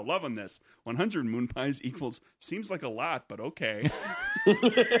wow, loving this. 100 moon pies equals seems like a lot, but okay.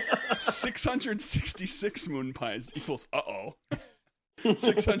 666 moon pies equals uh-oh.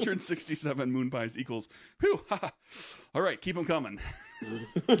 667 moon pies equals whew, ha, ha. All right, keep them coming.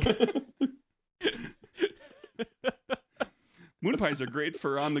 Moon pies are great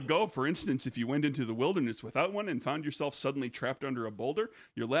for on the go. For instance, if you went into the wilderness without one and found yourself suddenly trapped under a boulder,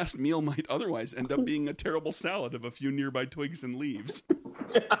 your last meal might otherwise end up being a terrible salad of a few nearby twigs and leaves.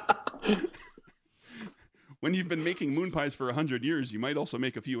 When you've been making moon pies for 100 years, you might also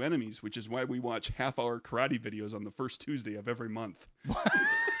make a few enemies, which is why we watch half-hour karate videos on the first Tuesday of every month.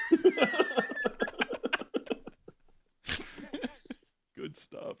 Good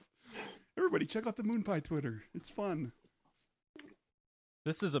stuff. Everybody, check out the moon pie Twitter. It's fun.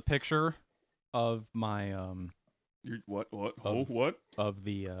 This is a picture of my What? of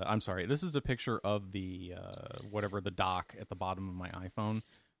the I'm sorry. This is a picture of the whatever the dock at the bottom of my iPhone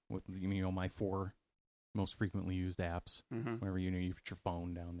with my 4 most frequently used apps. Whenever you put your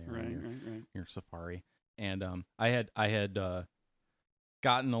phone down there, Right. your Safari. And I had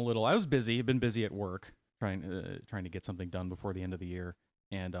gotten a little. I was busy. I've been busy at work trying to get something done before the end of the year,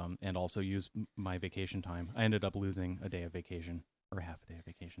 and also use my vacation time. I ended up losing a day of vacation. Or half a day of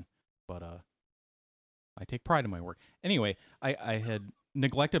vacation, but I take pride in my work. Anyway, I had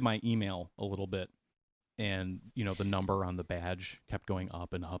neglected my email a little bit, and the number on the badge kept going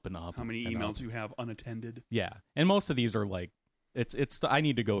up and up and up. How many emails you have unattended? Yeah, and most of these are like it's. I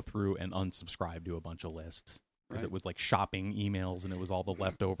need to go through and unsubscribe to a bunch of lists because it was like shopping emails, and it was all the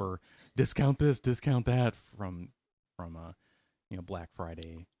leftover discount this, discount that from Black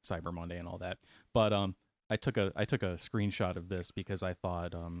Friday, Cyber Monday, and all that. But I took a screenshot of this because I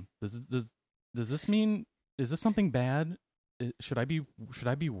thought, does this mean, is this something bad? Should I be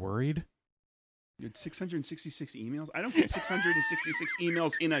worried? You had 666 emails? I don't get 666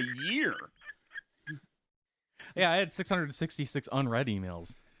 emails in a year. Yeah, I had 666 unread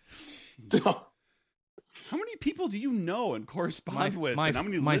emails. How many people do you know and correspond with? And how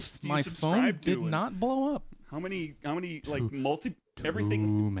many lists do you subscribe to? My phone did not blow up. How many like everything?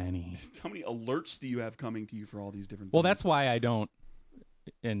 Too many. How many alerts do you have coming to you for all these different Well, things? that's why I don't.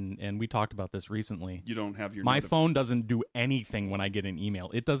 And we talked about this recently. You don't have your my phone doesn't do anything when I get an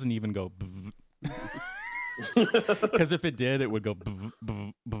email. It doesn't even go. Because if it did, it would go.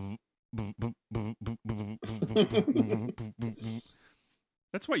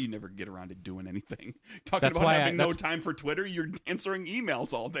 That's why you never get around to doing anything. Talking about having no time for Twitter, you're answering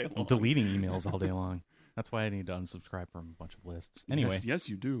emails all day long. Deleting emails all day long. That's why I need to unsubscribe from a bunch of lists. Anyway. Yes,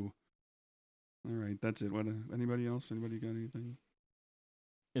 you do. All right, that's it. What? Anybody else? Anybody got anything?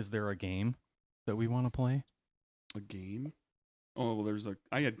 Is there a game that we want to play? A game? Oh, well,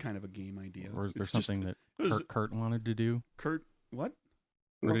 I had kind of a game idea. Or is there something that Kurt wanted to do? Kurt, what?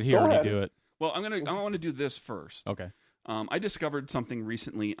 Or did he already do it? Well, I want to do this first. Okay. I discovered something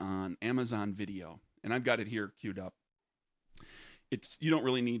recently on Amazon Video, and I've got it here queued up. You don't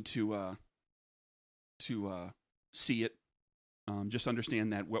really need to see it. Just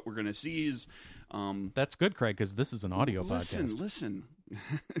understand that what we're going to see is... That's good, Craig, because this is an audio podcast. Listen.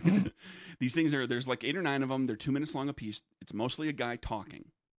 These things there's like 8 or 9 of them. They're 2 minutes long a piece. It's mostly a guy talking.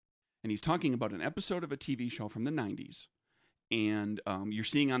 And he's talking about an episode of a TV show from the 90s. and you're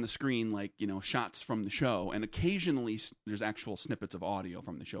seeing on the screen like shots from the show, and occasionally there's actual snippets of audio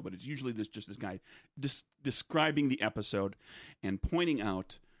from the show, but it's usually just this guy describing the episode and pointing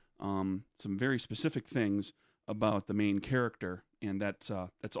out some very specific things about the main character, and that's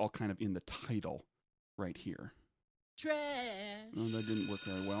all kind of in the title right here. Trash. Oh, that didn't work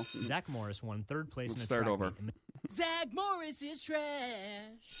very well. Zach Morris won third place Let's in a start track over. meet. Zach Morris is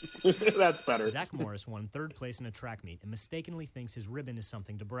trash. That's better. Zach Morris won third place in a track meet and mistakenly thinks his ribbon is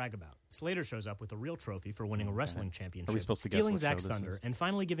something to brag about. Slater shows up with a real trophy for winning a wrestling championship, supposed to guess stealing what show Zach's this thunder, is? and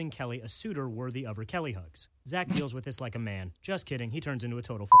finally giving Kelly a suitor worthy of her Kelly hugs. Zach deals with this like a man. Just kidding, he turns into a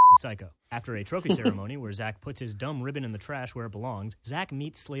total f***ing psycho. After a trophy ceremony where Zach puts his dumb ribbon in the trash where it belongs, Zach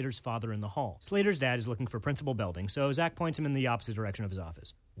meets Slater's father in the hall. Slater's dad is looking for Principal Belding, so Zach points him in the opposite direction of his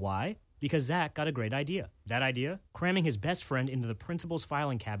office. Why? Because Zach got a great idea. That idea? Cramming his best friend into the principal's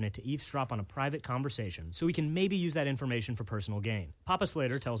filing cabinet to eavesdrop on a private conversation so he can maybe use that information for personal gain. Papa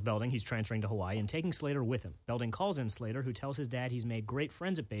Slater tells Belding he's transferring to Hawaii and taking Slater with him. Belding calls in Slater, who tells his dad he's made great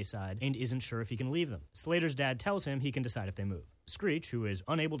friends at Bayside and isn't sure if he can leave them. Slater's dad tells him he can decide if they move. Screech, who is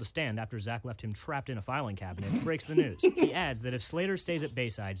unable to stand after Zach left him trapped in a filing cabinet, breaks the news. He adds that if Slater stays at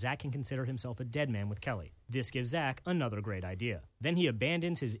Bayside, Zach can consider himself a dead man with Kelly. This gives Zach another great idea. Then he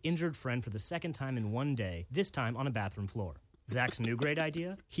abandons his injured friend for the second time in one day, this time on a bathroom floor. Zach's new great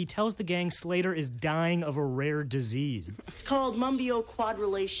idea? He tells the gang Slater is dying of a rare disease. It's called Mumbio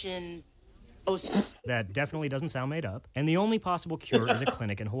quadrillation osis. That definitely doesn't sound made up. And the only possible cure is a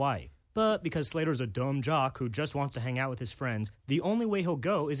clinic in Hawaii. But because Slater's a dumb jock who just wants to hang out with his friends, the only way he'll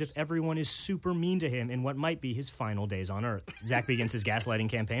go is if everyone is super mean to him in what might be his final days on Earth. Zach begins his gaslighting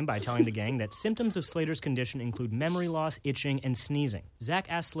campaign by telling the gang that symptoms of Slater's condition include memory loss, itching, and sneezing. Zach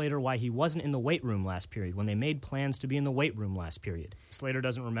asks Slater why he wasn't in the weight room last period when they made plans to be in the weight room last period. Slater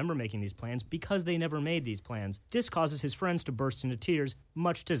doesn't remember making these plans because they never made these plans. This causes his friends to burst into tears,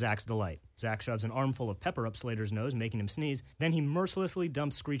 much to Zach's delight. Zach shoves an armful of pepper up Slater's nose, making him sneeze. Then he mercilessly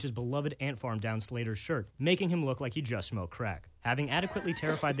dumps Screech's beloved ant farm down Slater's shirt, making him look like he just smoked crack. Having adequately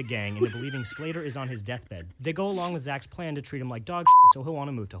terrified the gang into believing Slater is on his deathbed, they go along with Zach's plan to treat him like dog shit so he'll want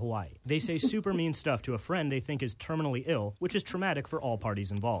to move to Hawaii. They say super mean stuff to a friend they think is terminally ill, which is traumatic for all parties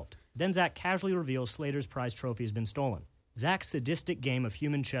involved. Then Zach casually reveals Slater's prize trophy has been stolen. Zach's sadistic game of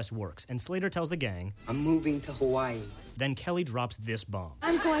human chess works, and Slater tells the gang, I'm moving to Hawaii. Then Kelly drops this bomb.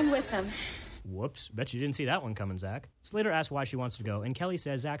 I'm going with them. Whoops, bet you didn't see that one coming, Zach. Slater asks why she wants to go, and Kelly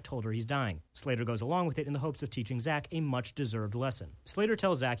says Zach told her he's dying. Slater goes along with it in the hopes of teaching Zach a much-deserved lesson. Slater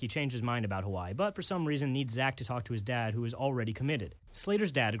tells Zach he changed his mind about Hawaii, but for some reason needs Zach to talk to his dad, who is already committed.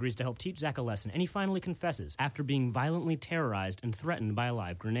 Slater's dad agrees to help teach Zach a lesson, and he finally confesses, after being violently terrorized and threatened by a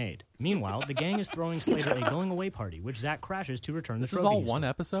live grenade. Meanwhile, the gang is throwing Slater a going-away party, which Zach crashes to return the This trophy. is all he stole. one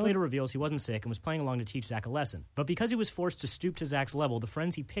episode? Slater reveals he wasn't sick and was playing along to teach Zach a lesson. But because he was forced to stoop to Zach's level, the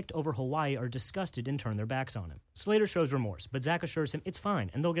friends he picked over Hawaii are disgusted and turn their backs on him. Slater shows remorse, but Zach assures him it's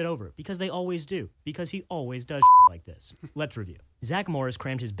fine and they'll get over it, because they always do, because he always does shit like this. Let's review. Zach Morris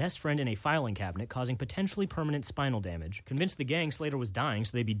crammed his best friend in a filing cabinet, causing potentially permanent spinal damage, convinced the gang Slater was dying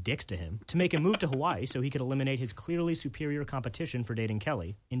so they'd be dicks to him, to make him move to Hawaii so he could eliminate his clearly superior competition for dating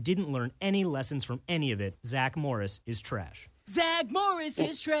Kelly, and didn't learn any lessons from any of it. Zach Morris is trash. Zach Morris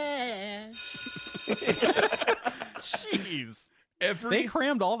is trash. Jeez. Every They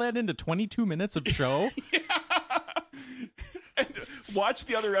crammed all that into 22 minutes of show? and watch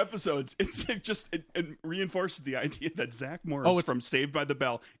the other episodes. It reinforces the idea that Zach Morris Oh, it's- from Saved by the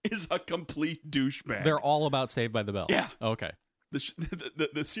Bell is a complete douchebag. They're all about Saved by the Bell. Yeah. Okay.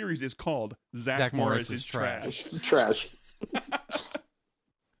 The series is called Zach, Zach Morris, Morris is is trash. Trash.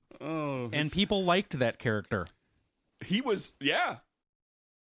 Oh, And it's- people liked that character. he was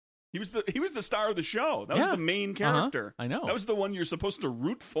He was the star of the show. That was Yeah. the main character. I know. That was the one you're supposed to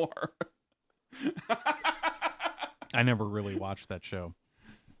root for. I never really watched that show.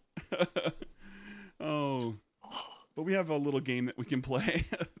 Oh, but we have a little game that we can play.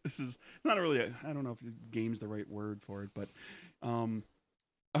 This is not really I don't know if the game's the right word for it, but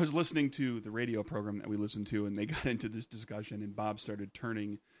I was listening to the radio program that we listened to, and they got into this discussion, and Bob started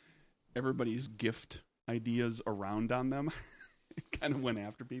turning everybody's gift ideas around on them. Kind of went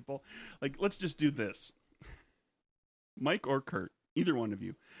after people. Like, let's just do this. Mike or Kurt, either one of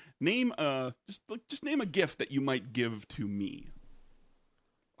you, name just name a gift that you might give to me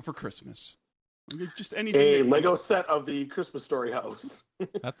for Christmas. Just anything. A Lego set of the Christmas Story house.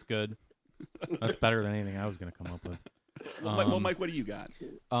 That's good. That's better than anything I was going to come up with. Well, Mike, what do you got?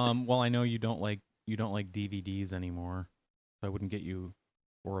 Well, I know you don't like DVDs anymore, so I wouldn't get you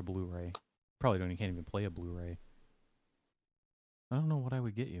or a Blu-ray. Probably don't. You can't even play a Blu-ray. I don't know what I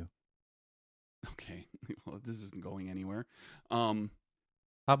would get you. Okay, well, this isn't going anywhere. How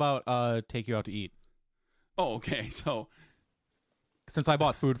about take you out to eat? Oh, okay. So Since I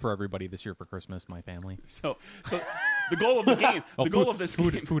bought food for everybody this year for Christmas, my family. So the goal of the game, goal of this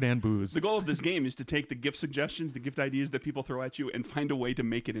game, food and booze. the goal of this game is to take the gift suggestions, the gift ideas that people throw at you, and find a way to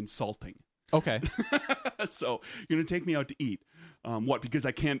make it insulting. Okay. So you're gonna take me out to eat. What? Because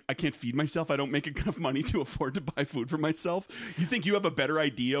I can't feed myself. I don't make enough money to afford to buy food for myself. You think you have a better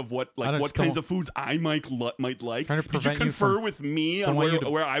idea of what kinds of foods I might like? Trying to Did you prevent you confer from- with me Don't on want you to-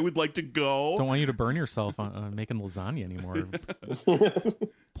 where I would like to go? Don't want you to burn yourself on making lasagna anymore.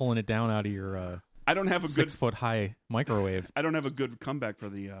 Pulling it down out of your I don't have a good 6-foot high microwave. I don't have a good comeback for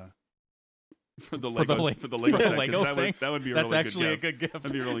the Lego For the for the Lego set, 'cause Lego that thing? that would be a That's really actually good gift. a good gift.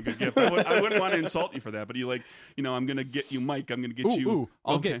 That'd be a really good gift. I wouldn't want to insult you for that, but I'm gonna get you, Mike. I'm gonna get you. Ooh,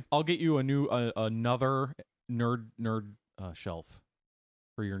 I'll okay. get you a new another nerd shelf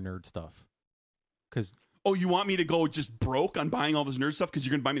for your nerd stuff. Because Oh, you want me to go just broke on buying all this nerd stuff because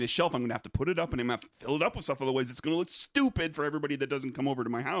you're gonna buy me the shelf? I'm gonna have to put it up and I'm gonna have to fill it up with stuff. Otherwise, it's gonna look stupid for everybody that doesn't come over to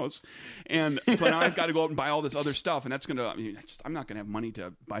my house. And so now I've got to go out and buy all this other stuff, and that's gonna. I'm not gonna have money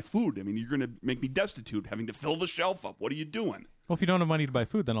to buy food. I mean, you're gonna make me destitute, having to fill the shelf up. What are you doing? well, if you don't have money to buy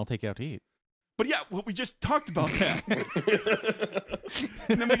food, then I'll take you out to eat. But yeah, well, we just talked about that.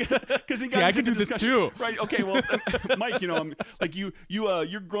 See, I can do this too. Right? Okay. Well, Mike, I'm like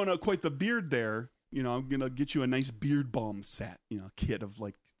you're growing out quite the beard there. I'm gonna get you a nice beard balm set. A kit of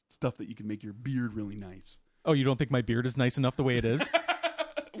like stuff that you can make your beard really nice. Oh, you don't think my beard is nice enough the way it is?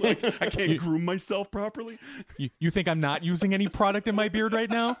 Like I can't groom myself properly. You think I'm not using any product in my beard right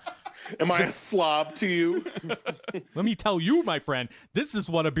now? Am I a slob to you? Let me tell you, my friend, this is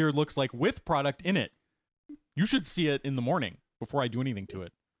what a beard looks like with product in it. You should see it in the morning before I do anything to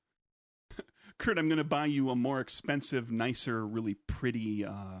it. Kurt, I'm going to buy you a more expensive, nicer, really pretty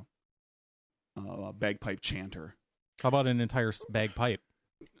bagpipe chanter. How about an entire bagpipe?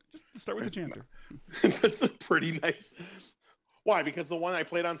 Just start with the chanter. That's pretty nice. Why? Because the one I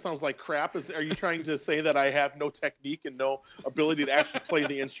played on sounds like crap. Are you trying to say that I have no technique and no ability to actually play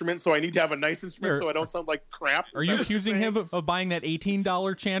the instrument? So I need to have a nice instrument so I don't sound like crap? Are you accusing him of buying that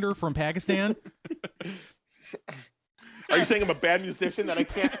 $18 chanter from Pakistan? Are you saying I'm a bad musician that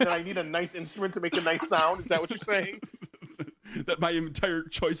I need a nice instrument to make a nice sound? Is that what you're saying? That my entire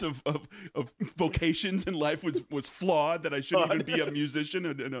choice of vocations in life was flawed. That I shouldn't even be a musician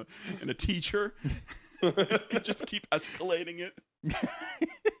and a teacher. Just keep escalating it.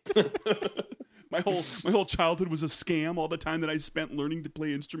 My whole childhood was a scam. All the time that I spent learning to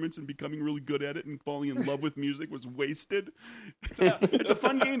play instruments and becoming really good at it and falling in love with music was wasted. It's a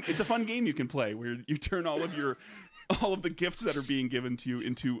fun game. It's a fun game you can play where you turn all of the gifts that are being given to you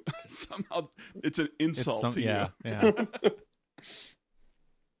into somehow it's an insult to you. Yeah.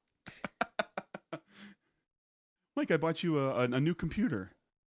 Mike, I bought you a new computer.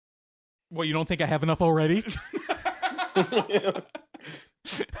 Well, you don't think I have enough already?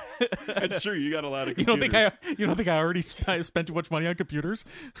 That's true. You got a lot of You computers. don't think I already spent too much money on computers?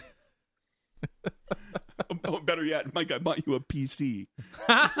 Oh, better yet, Mike, I bought you a PC.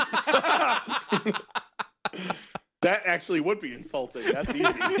 That actually would be insulting. That's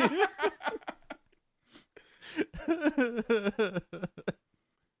easy.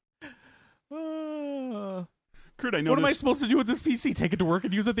 Kurt, I noticed. What am I supposed to do with this PC? Take it to work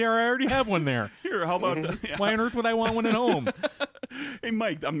and use it there? I already have one there. Here, how about yeah. Why on earth would I want one at home? Hey,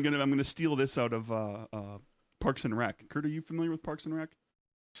 Mike, I'm gonna steal this out of Parks and Rec. Kurt, are you familiar with Parks and Rec?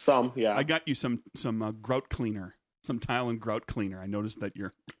 Some, yeah. I got you some grout cleaner, some tile and grout cleaner. I noticed that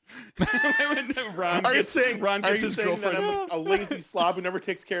you're. Are you saying his that girlfriend. I'm a lazy slob who never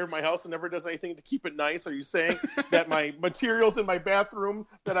takes care of my house and never does anything to keep it nice? Are you saying that my materials in my bathroom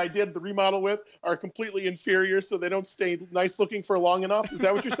that I did the remodel with are completely inferior, so they don't stay nice looking for long enough? Is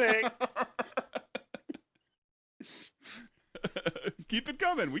that what you're saying? Keep it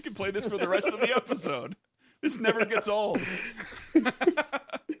coming. We can play this for the rest of the episode. This never gets old.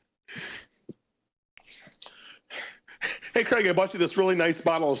 Hey, Craig, I bought you this really nice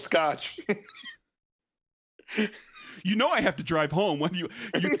bottle of scotch. You know I have to drive home. When you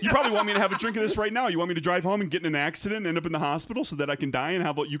probably want me to have a drink of this right now. You want me to drive home and get in an accident and end up in the hospital so that I can die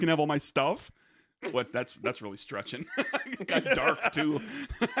and you can have all my stuff? What? That's really stretching. It got dark too.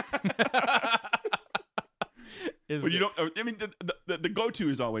 But you don't. I mean, the go-to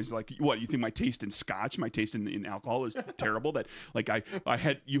is always like, what? You think my taste in scotch, my taste in alcohol is terrible? That like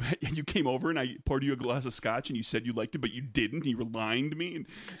you came over and I poured you a glass of scotch and you said you liked it, but you didn't. You lying to me, and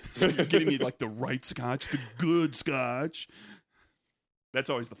so you're getting me like the right scotch, the good scotch. That's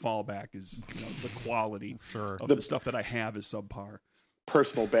always the fallback is the quality of the stuff that I have is subpar.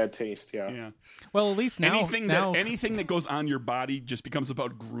 personal bad taste. Yeah. Yeah. Well, at least now, anything that goes on your body just becomes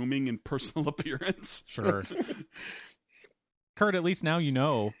about grooming and personal appearance. Sure. Kurt, at least now you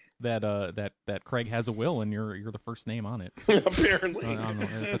know that that Craig has a will, and you're the first name on it. Apparently.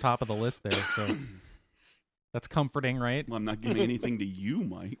 At the top of the list there. So that's comforting, right? Well, I'm not giving anything to you,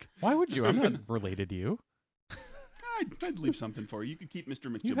 Mike. Why would you? I'm not related to you. I'd leave something for you. You could keep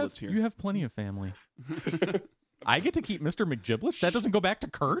Mr. McGiblets here. You have plenty of family. I get to keep Mr. McGiblets? That doesn't go back to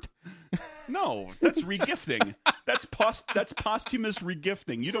Kurt? No, that's regifting. That's posthumous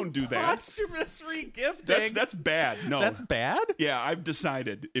regifting. You don't do that. Posthumous regifting? That's bad. No. That's bad? Yeah, I've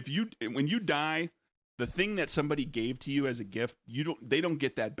decided. When you die, the thing that somebody gave to you as a gift, they don't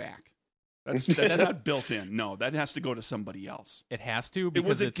get that back. That's not built in. No, that has to go to somebody else. It has to? It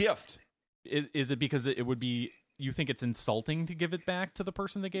was a gift. Is it because it would be... You think it's insulting to give it back to the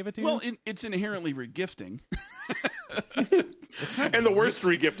person that gave it to you? Well, it's inherently regifting. And the worst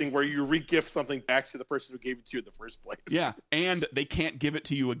regifting, where you regift something back to the person who gave it to you in the first place. Yeah, and they can't give it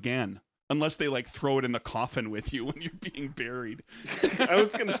to you again unless they throw it in the coffin with you when you're being buried. I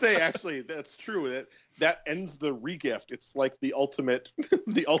was going to say, actually, that's true. That ends the regift. It's like the ultimate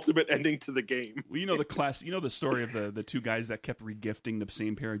ending to the game. Well, the story of the two guys that kept regifting the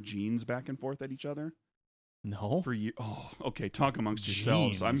same pair of jeans back and forth at each other. No. For you? Oh, okay. Talk amongst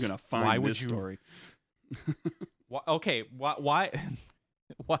yourselves. I'm gonna find this story. Okay. Why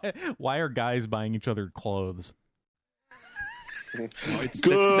are guys buying each other clothes? Well,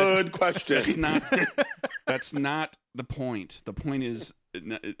 Good question. That's not the point. The point is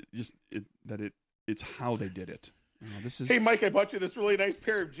it's how they did it. Hey, Mike, I bought you this really nice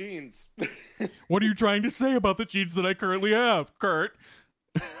pair of jeans. What are you trying to say about the jeans that I currently have, Kurt?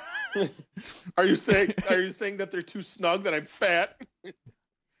 Are you saying that they're too snug, that I'm fat? You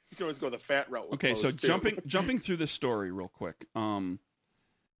can always go the fat route with okay, so too. jumping through the story real quick.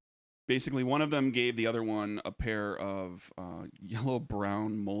 Basically, one of them gave the other one a pair of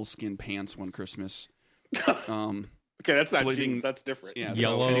yellow-brown moleskin pants one Christmas. Okay, that's not jeans. That's different. Yeah,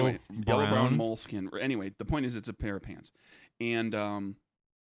 yellow-brown moleskin. Anyway, the point is it's a pair of pants. And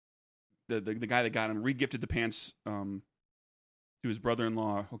the guy that got him regifted the pants to his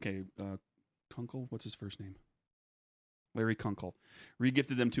brother-in-law. Okay, Kunkel, what's his first name? Larry Kunkel.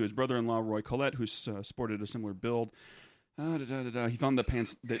 Regifted them to his brother-in-law, Roy Collette, who sported a similar build. He found the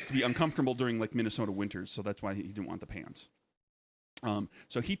pants to be uncomfortable during Minnesota winters, so that's why he didn't want the pants.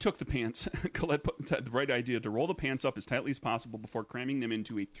 So he took the pants. Collette had the right idea to roll the pants up as tightly as possible before cramming them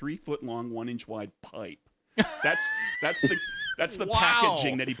into a 3-foot-long, 1-inch wide pipe. That's the Wow.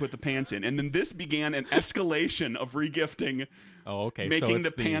 packaging that he put the pants in, and then this began an escalation of regifting. Oh, okay. Making so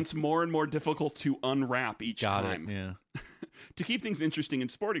the pants more and more difficult to unwrap each Got time. it. Yeah. To keep things interesting and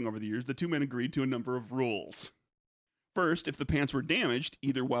sporting over the years, the two men agreed to a number of rules. First, if the pants were damaged,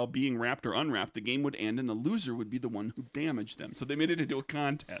 either while being wrapped or unwrapped, the game would end and the loser would be the one who damaged them. So they made it into a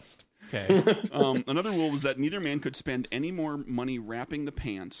contest. Okay. Another rule was that neither man could spend any more money wrapping the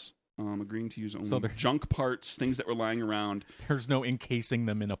pants, agreeing to use only junk parts, things that were lying around. There's no encasing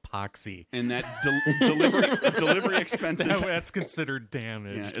them in epoxy. And that delivery expenses... That's considered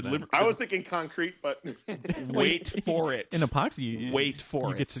damage. Yeah, I was thinking concrete, but... Wait for it. In epoxy, Wait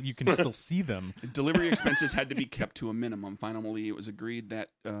for it. You can still see them. Delivery expenses had to be kept to a minimum. Finally, it was agreed that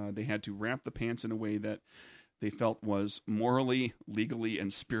they had to wrap the pants in a way that they felt was morally, legally,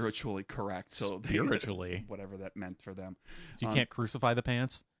 and spiritually correct. So Spiritually? Whatever that meant for them. So you can't crucify the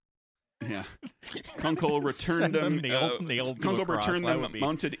pants? Yeah. Kunkel returned them. Nailed Kunkel returned them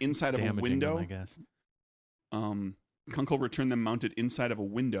mounted inside of a window. Them, I guess. Kunkel returned them mounted inside of a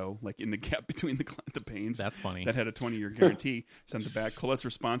window, in the gap between the panes. That's funny. That had a 20-year guarantee. Sent them back. Colette's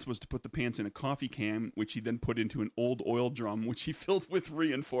response was to put the pants in a coffee can, which he then put into an old oil drum, which he filled with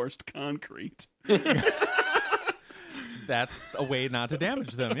reinforced concrete. That's a way not to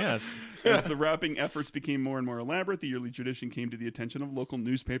damage them, yes. As the wrapping efforts became more and more elaborate, the yearly tradition came to the attention of local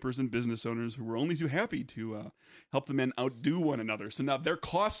newspapers and business owners who were only too happy to help the men outdo one another. So now their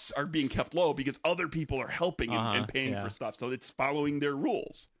costs are being kept low because other people are helping and paying for stuff. So it's following their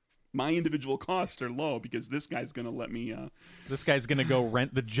rules. My individual costs are low because this guy's going to let me... This guy's going to go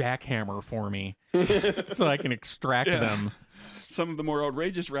rent the jackhammer for me so I can extract them. Some of the more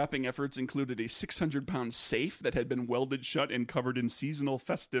outrageous wrapping efforts included a 600-pound safe that had been welded shut and covered in seasonal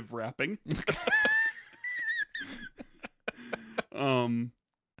festive wrapping. A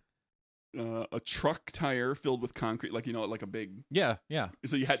truck tire filled with concrete, like a big... Yeah.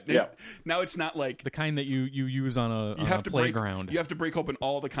 So you had... Now it's not like... The kind that you use on a playground. You have to break open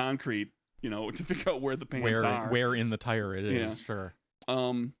all the concrete, to figure out where the pants are. Where in the tire it is, sure.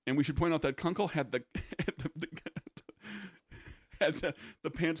 And we should point out that Kunkel had had the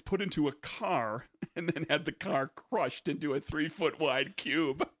pants put into a car and then had the car crushed into a 3-foot wide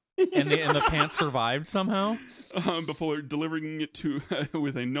cube. And the pants survived somehow? Before delivering it to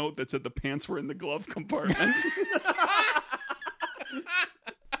with a note that said the pants were in the glove compartment.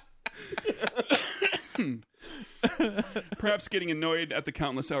 Perhaps getting annoyed at the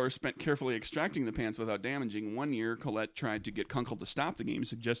countless hours spent carefully extracting the pants without damaging, one year Colette tried to get Kunkel to stop the game,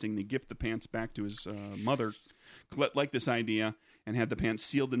 suggesting they gift the pants back to his mother. Colette liked this idea and had the pants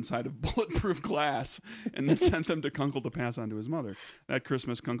sealed inside of bulletproof glass and then sent them to Kunkel to pass on to his mother. That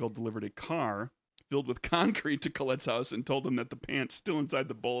Christmas, Kunkel delivered a car filled with concrete to Colette's house and told him that the pants still inside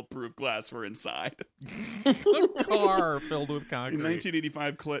the bulletproof glass were inside. A car filled with concrete. In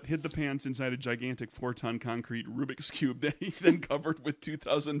 1985, Colette hid the pants inside a gigantic 4-ton concrete Rubik's Cube that he then covered with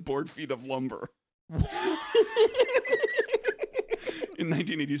 2,000 board feet of lumber. In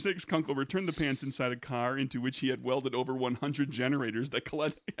 1986, Kunkel returned the pants inside a car into which he had welded over 100 generators that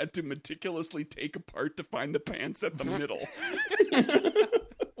Colette had to meticulously take apart to find the pants at the middle.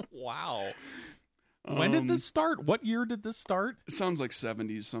 Wow. When did this start? What year did this start? It sounds like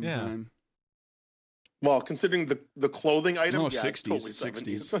 70s sometime. Well, considering the clothing item, No, yeah, 60s, it's totally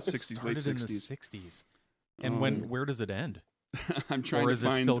 60s, 70s. 60s, late Started in the 60s. 60s. And where does it end? I'm trying Or to is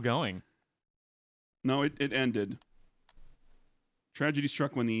find. it still going? No, it ended. Tragedy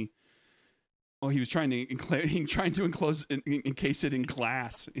struck when he was trying to encase it in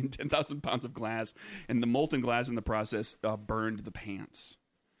glass, in 10,000 pounds of glass, and the molten glass in the process burned the pants.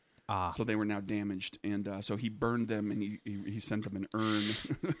 So they were now damaged, and so he burned them, and he sent them an urn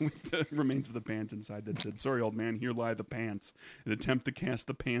with the remains of the pants inside that said, "Sorry, old man, here lie the pants." An attempt to cast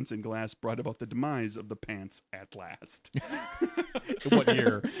the pants in glass brought about the demise of the pants at last. What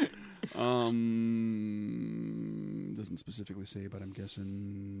year? Doesn't specifically say, but I'm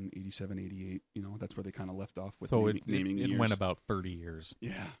guessing 87, 88. You know, that's where they kind of left off with So naming it years. went about 30 years.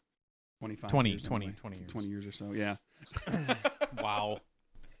 Yeah. 25 20 years. 20 anyway. 20 years. 20 years or so, yeah. Wow.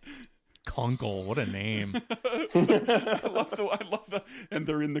 Kunkel, what a name. I love the, and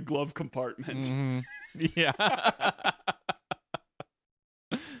they're in the glove compartment. Mhm. Yeah.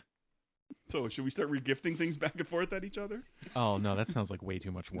 So should we start regifting things back and forth at each other? Oh, no, that sounds like way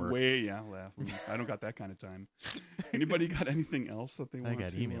too much work. I don't got that kind of time. Anybody got anything else that they I want got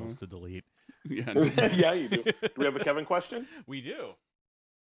to? emails to delete. Yeah, Yeah, you do. Do we have a Kevin question? We do.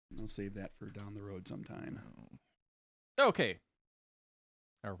 I'll save that for down the road sometime. Okay.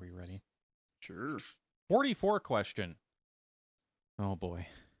 Are we ready? Sure. 44 question. Oh, boy.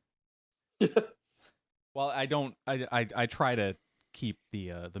 Well, I try to keep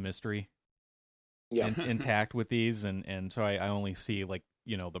the mystery intact with these, and so I only see, like,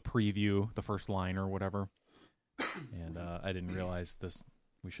 you know, the preview, the first line or whatever. And I didn't realize this.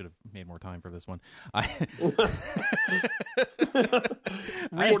 We should have made more time for this one.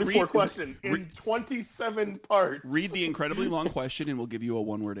 44 question in 27 parts. Read the incredibly long question, and we'll give you a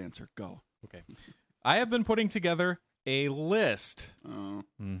one-word answer. Go. Okay. I have been putting together a list. Oh.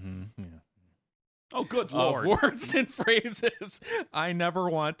 Mm-hmm. Yeah. Oh, good Of Lord. words and phrases I never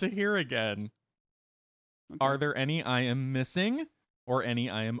want to hear again. Okay. Are there any I am missing or any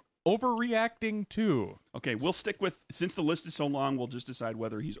I am overreacting to? Okay, we'll stick with, since the list is so long, we'll just decide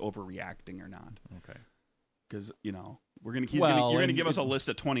whether he's overreacting or not. Okay. Because, you know, you're Well, going to and give us a list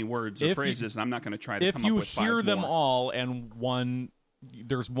of 20 words or if you- phrases, and I'm not going to try to If come up you with 5 hear them more. all and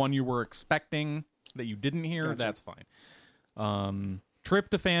there's one you were expecting that you didn't hear, Gotcha. that's fine.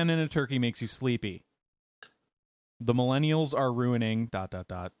 Tryptophan in a turkey makes you sleepy. The millennials are ruining ...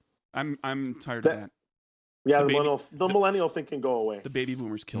 I'm tired of that. Yeah, The the millennial thing can go away. The baby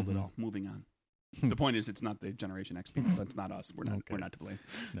boomers killed Mhm. it all. Moving on. The point is, it's not the Generation X people. That's not us. We're not. Okay. We're not to blame.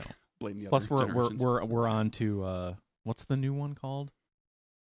 No. Blame the Plus, other generations. we're on to what's the new one called?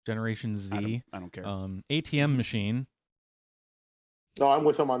 Generation Z. I don't care. ATM machine. No, I'm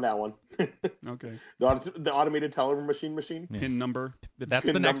with him on that one. Okay. The automated teller machine. Yeah. Pin number. That's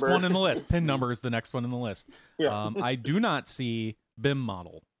PIN the next number. one in the list. PIN number is the next one in the list. Yeah. I do not see BIM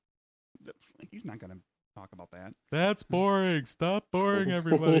model. He's not going to talk about that. That's boring. Stop boring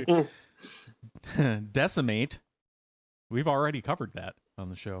everybody. Decimate. We've already covered that on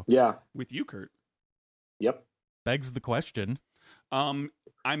the show. Yeah. With you, Kurt. Yep. Begs the question. I'm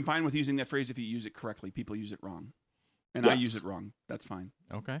fine with using that phrase if you use it correctly. People use it wrong, and I Yes. use it wrong. That's fine.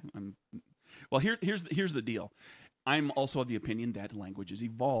 Okay. Well, here's the deal. I'm also of the opinion that languages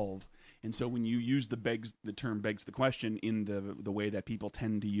evolve, and so when you use the term begs the question in the way that people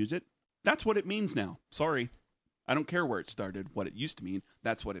tend to use it, that's what it means now. Sorry, I don't care where it started, what it used to mean.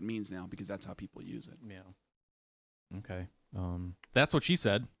 That's what it means now because that's how people use it. Yeah. Okay. That's what she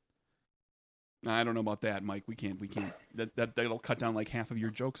said. I don't know about that, Mike. We can't. That'll cut down like half of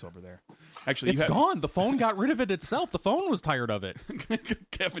your jokes over there. Actually, It's gone. The phone got rid of it itself. The phone was tired of it.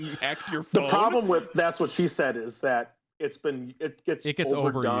 Kevin hacked your phone. The problem with That's What She Said is that it gets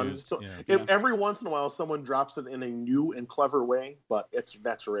overdone. overused. So Yeah. every once in a while, someone drops it in a new and clever way, but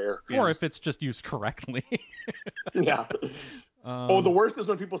that's rare. Or if it's just used correctly. Yeah. The worst is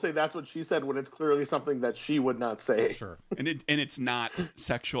when people say that's what she said when it's clearly something that she would not say. Sure. and it's not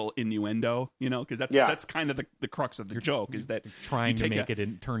sexual innuendo, because that's kind of the crux of the joke is that Trying to take make it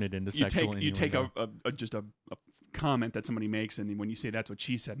and turn it into sexual you take innuendo. just a comment that somebody makes, and when you say that's what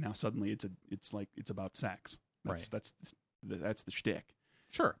she said, now suddenly it's about sex. That's the shtick.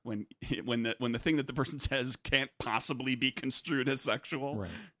 Sure. When the thing that the person says can't possibly be construed as sexual. Right.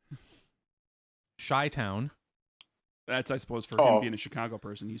 Chi-Town. That's, I suppose, for him being a Chicago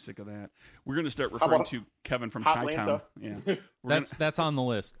person, he's sick of that. We're going to start referring to Kevin from Chi-Town. Yeah, That's on the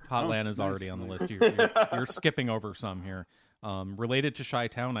list. Hotland is already on the list. You're skipping over some here. Related to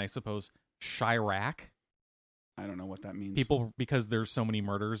Chi-Town, I suppose, Chirac. I don't know what that means. People, because there's so many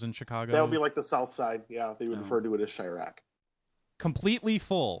murders in Chicago. That would be like the South Side. Yeah, they would refer to it as Chirac. Completely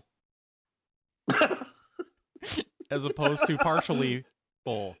full. As opposed to partially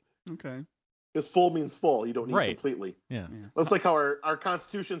full. Okay. Because full means full. You don't need Right. completely. Yeah. That's like how our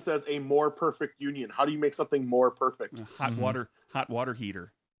Constitution says a more perfect union. How do you make something more perfect? Hot water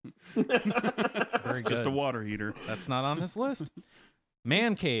heater. Very It's just a good. water heater. That's not on this list.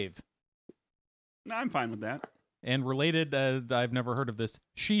 Man cave. No, I'm fine with that. And related, I've never heard of this,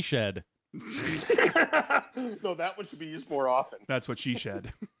 she shed. No, that one should be used more often. That's what she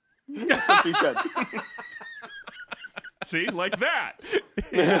said. That's what she said. See, like that.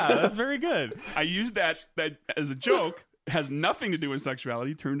 Yeah, that's very good. I used that as a joke. Has nothing to do with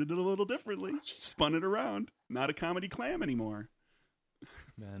sexuality. Turned it a little differently. Spun it around. Not a comedy clam anymore.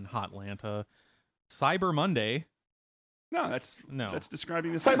 Then Hotlanta. Cyber Monday. No, that's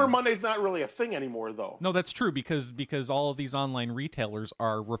describing the Cyber thing. Monday's not really a thing anymore, though. No, that's true because all of these online retailers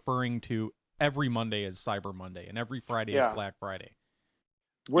are referring to every Monday as Cyber Monday and every Friday as Black Friday.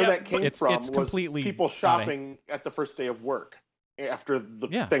 Where Yeah, that came it's from was completely people not a- shopping at the first day of work after the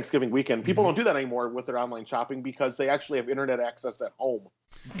Yeah. Thanksgiving weekend. People don't do that anymore with their online shopping because they actually have internet access at home.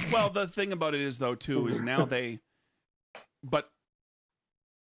 Well, the thing about it is, though, too, is now but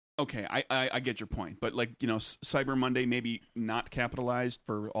okay, I get your point, but Cyber Monday maybe not capitalized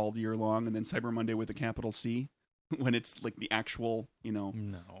for all year long, and then Cyber Monday with a capital C when it's like the actual No.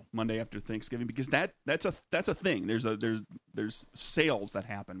 Monday after Thanksgiving, because that's a thing. There's sales that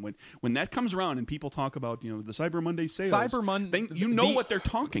happen when that comes around and people talk about the Cyber Monday sales. Cyber Monday, what they're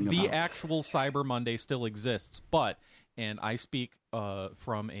talking about. The actual Cyber Monday still exists, and I speak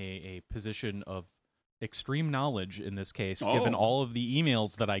from a position of extreme knowledge in this case, given all of the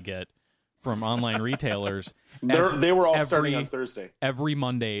emails that I get from online retailers. They were all starting on Thursday. Every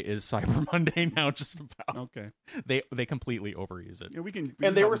Monday is Cyber Monday now, just about. Okay. They completely overuse it. Yeah, we can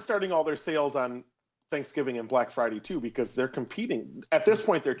And they were probably- starting all their sales on Thanksgiving and Black Friday too, because they're competing. At this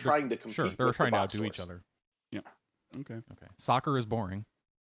point, they're trying to compete. Sure, they're with the trying to box outdo each stores. other. Okay. Okay. Soccer is boring.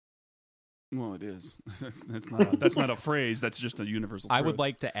 Well, it is. That's not a phrase. That's just a universal. I would truth.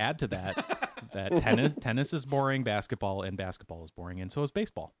 like to add to that tennis is boring, basketball is boring, and so is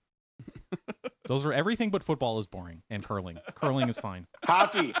baseball. Those are everything but football is boring, and curling. Curling is fine.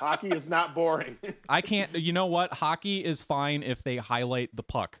 Hockey is not boring. I can't. You know what? Hockey is fine if they highlight the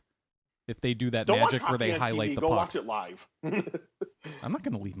puck. If they do that Don't watch magic where they hockey on highlight TV. the Go puck. watch it live. I'm not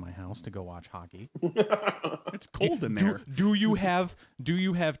going to leave my house to go watch hockey. It's cold in there. Do you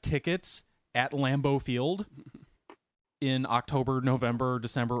have tickets at Lambeau Field in October, November,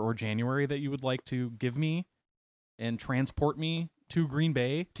 December, or January that you would like to give me and transport me to Green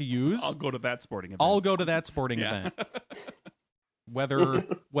Bay to use? I'll go to that sporting event. I'll go to that sporting Yeah. event.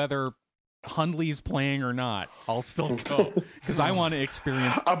 Whether Hundley's playing or not, I'll still go because I want to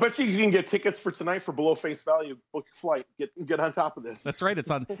experience. I bet you can get tickets for tonight for below face value. Book your flight. Get on top of this. That's right.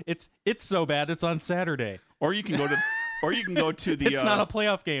 It's so bad. It's on Saturday. Or you can go to the. It's not a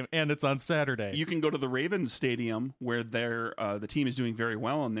playoff game, and it's on Saturday. You can go to the Ravens Stadium where the team is doing very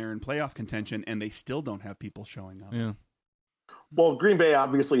well and they're in playoff contention, and they still don't have people showing up. Yeah. Well, Green Bay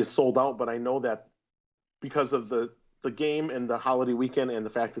obviously is sold out, but I know that because of the game and the holiday weekend and the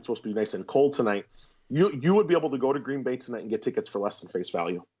fact it's supposed to be nice and cold tonight, you would be able to go to Green Bay tonight and get tickets for less than face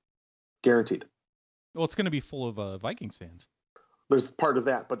value. Guaranteed. Well, it's going to be full of Vikings fans. There's part of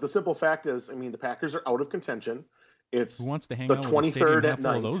that. But the simple fact is, I mean, the Packers are out of contention. It's Who wants to hang the out with a 23rd stadium at half full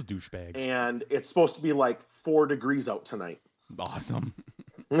of night. those douchebags? And it's supposed to be like 4 degrees out tonight. Awesome.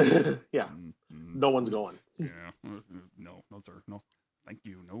 Yeah. No one's going. Yeah. No, sir. No. Thank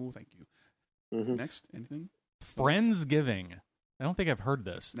you. No, thank you. Next, anything? Friendsgiving. I don't think I've heard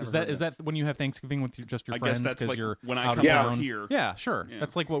this. Never Is heard that when you have Thanksgiving with just your I friends? guess that's 'cause like you're when I out come of over town? here. Yeah, sure. Yeah.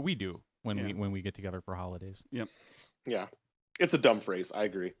 That's like what we do when Yeah. we get together for holidays. Yeah. It's a dumb phrase. I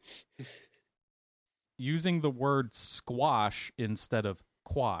agree. Using the word squash instead of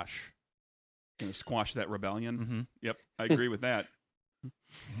quash. Gonna squash that rebellion. Mm-hmm. Yep, I agree with that.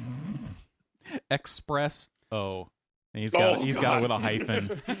 Express O. And he's Oh, got it God. with a hyphen.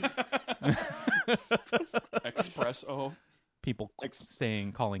 Espresso. People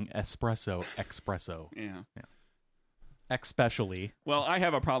calling espresso espresso. Yeah. Especially. Well, I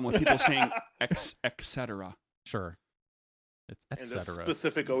have a problem with people saying etc. Sure. It's And the etc.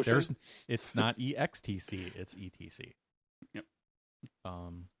 specific ocean. It's not EXTC, it's ETC. Yep.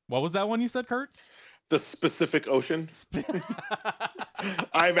 What was that one you said, Kurt? The specific ocean.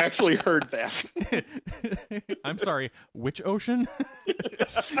 I've actually heard that. I'm sorry, which ocean?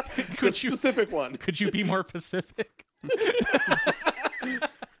 The specific one. Could you be more specific?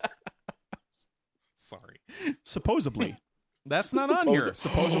 Sorry. Supposedly. That's not on here.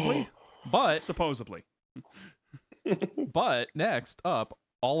 Supposedly. But Supposedly. next up,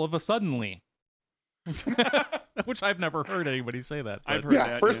 all of a suddenly. Which I've never heard anybody say that. I've but- heard Yeah.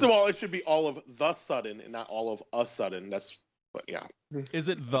 that, First yeah. of all, it should be all of the sudden and not all of a sudden. But yeah, Is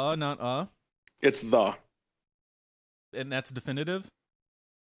it the, not it's the. and that's definitive?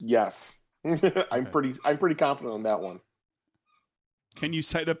 Yes. I'm pretty confident on that one. Can you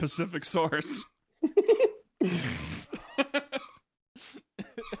cite a Pacific source?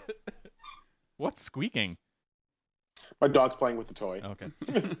 What's squeaking? My dog's playing with the toy Okay.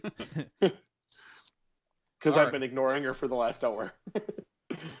 because All I've right. been ignoring her for the last hour.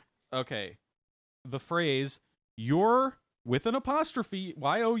 Okay. The phrase, you're, with an apostrophe,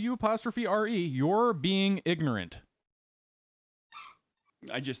 Y-O-U apostrophe R-E, you're being ignorant.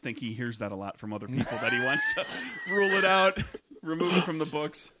 I just think he hears that a lot from other people that he wants to rule it out, remove it from the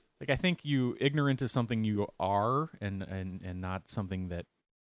books. Like, I think ignorant is something you are and not something that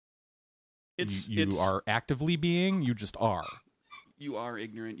you are actively being, you just are. You are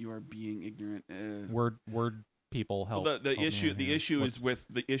ignorant. You are being ignorant. Word people help. Well, the help me issue out the here. issue What's-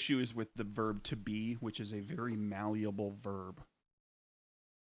 is with the verb to be, which is a very malleable verb.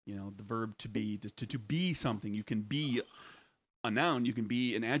 You know, the verb to be to be something. You can be a noun, you can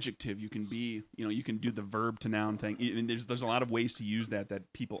be an adjective, you can be, you can do the verb to noun thing. And there's a lot of ways to use that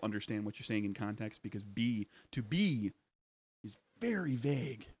people understand what you're saying in context, because to be is very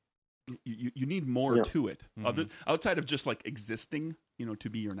vague. You need more Yeah. to it. Mhm. Outside of just like existing, to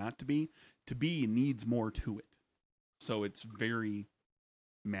be or not to be needs more to it. So it's very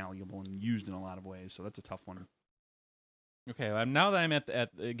malleable and used in a lot of ways. So that's a tough one. Okay, now that I'm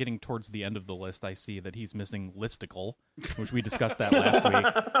at getting towards the end of the list, I see that he's missing listicle, which we discussed that last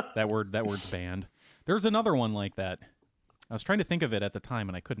week. That word's banned. There's another one like that. I was trying to think of it at the time,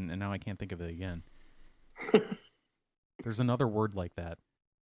 and I couldn't, and now I can't think of it again. There's another word like that.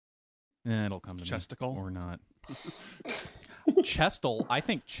 It'll come to Chesticle? me. Or not. Chestal. I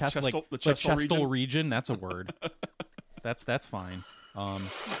think Chestal- the the Chestal Chestal region, that's a word. That's fine.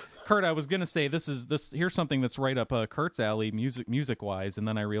 Kurt, I was gonna say here's something that's right up Kurt's alley music wise, and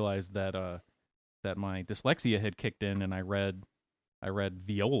then I realized that my dyslexia had kicked in, and I read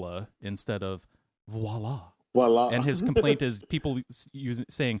viola instead of voila. Voila. And his complaint is people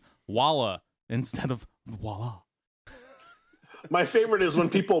saying walla instead of voila. My favorite is when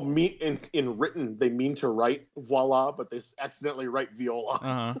people meet in written, they mean to write voila, but they accidentally write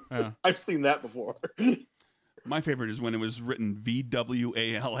viola. Yeah. I've seen that before. My favorite is when it was written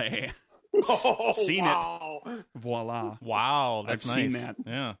VWALA. Oh, Seen wow. it. Voila. Wow, that's I've nice. seen that.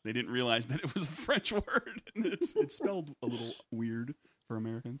 Yeah. They didn't realize that it was a French word. And it's spelled a little weird for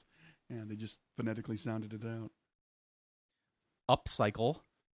Americans. And they just phonetically sounded it out. Upcycle.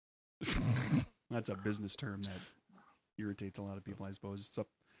 That's a business term that irritates a lot of people, I suppose. It's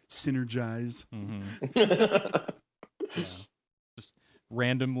synergize. Mm-hmm. Yeah. Just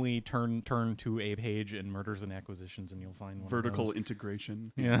randomly turn to a page in Murders and Acquisitions, and you'll find one Vertical of those.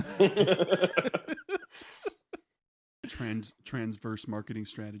 integration. Yeah. Transverse marketing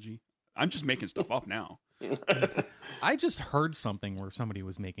strategy. I'm just making stuff up now. I just heard something where somebody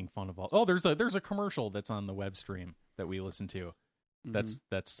was making fun of all. Oh, there's a commercial that's on the web stream that we listen to. That's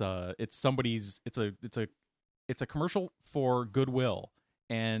it's somebody's it's a commercial for Goodwill,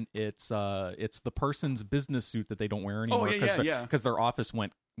 and it's the person's business suit that they don't wear anymore because their office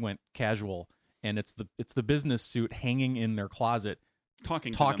went casual, and it's the business suit hanging in their closet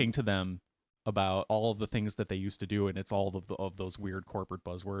talking to them about all of the things that they used to do, and it's all of those weird corporate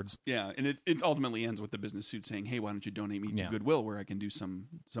buzzwords. Yeah, and it ultimately ends with the business suit saying, "Hey, why don't you donate me to Goodwill where I can do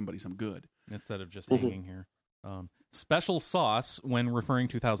somebody some good instead of just hanging here." Special sauce when referring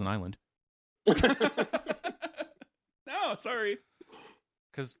to Thousand Island. No, sorry,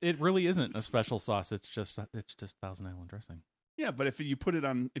 because it really isn't a special sauce. It's just Thousand Island dressing. Yeah, but if you put it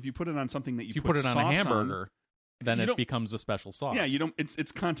on something that you put it on a hamburger. Then it becomes a special sauce. Yeah, you don't.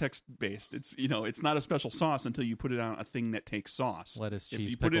 It's context based. It's it's not a special sauce until you put it on a thing that takes sauce. Lettuce,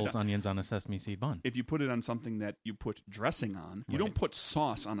 cheese, pickles, onions on a sesame seed bun. If you put it on something that you put dressing on, you don't put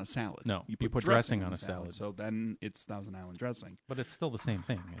sauce on a salad. No, you put dressing on a salad. So then it's Thousand Island dressing. But it's still the same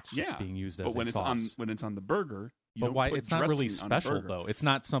thing. It's just being used as a sauce. When it's on the burger, but why? It's not really special though. It's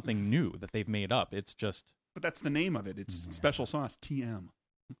not something new that they've made up. It's just. But that's the name of it. It's special sauce. TM.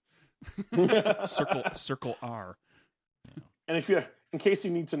 Circle R. And in case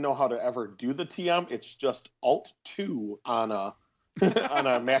you need to know how to ever do the TM, it's just Alt 2 on a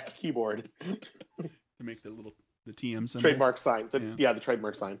Mac keyboard to make the TM symbol. Trademark sign. The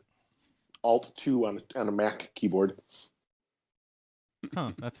trademark sign. Alt 2 on a Mac keyboard.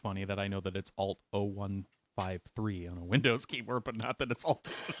 Huh, that's funny that I know that it's Alt 0153 on a Windows keyboard, but not that it's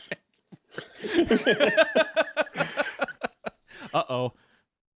Alt 2. Uh-oh.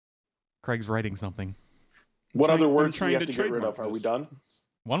 Craig's writing something. What other words do we have to get rid of? Are we done?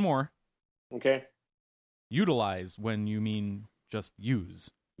 One more. Okay. Utilize when you mean just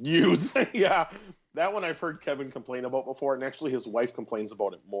use. Use. Yeah. That one I've heard Kevin complain about before, and actually his wife complains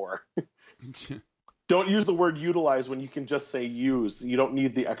about it more. Don't use the word utilize when you can just say use. You don't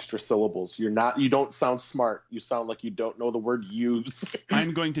need the extra syllables. You don't sound smart. You sound like you don't know the word use.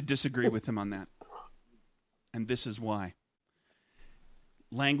 I'm going to disagree with him on that. And this is why.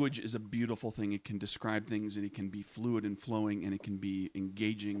 Language is a beautiful thing. It can describe things, and it can be fluid and flowing, and it can be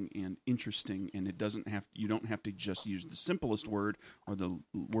engaging and interesting, and you don't have to just use the simplest word or the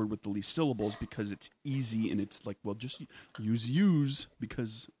word with the least syllables because it's easy, and it's like, well, just use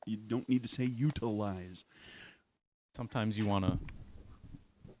because you don't need to say utilize. Sometimes you want to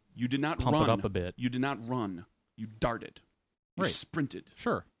You did not pump run. it up a bit. You did not run. You darted. You sprinted.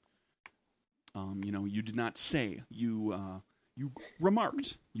 Sure. You did not say. You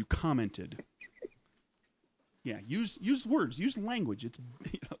remarked. You commented. Yeah, use words. Use language.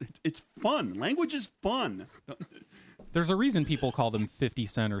 It's fun. Language is fun. There's a reason people call them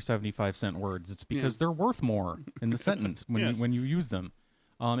 50-cent or 75-cent words. It's because they're worth more in the sentence when you use them.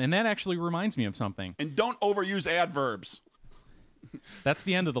 And that actually reminds me of something. And don't overuse adverbs. That's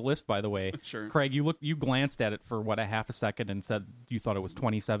the end of the list, by the way. Sure. Craig, you glanced at it for a half a second and said you thought it was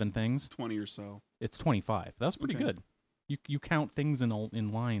 27 things. 20 or so. It's 25. That was pretty good. You count things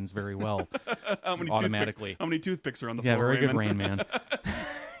in lines very well. Automatically. How many toothpicks are on the floor? Yeah, very good, Raymond?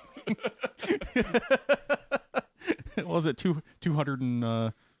 Rain Man. Was it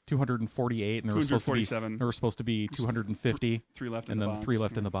 248, and there were supposed to be 250. Three left in and the then box. 3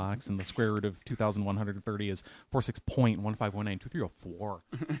 left in the box, and the square root of 2,130 is 46.15192304.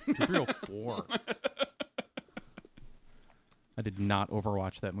 2304. I did not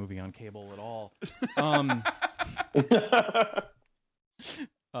overwatch that movie on cable at all.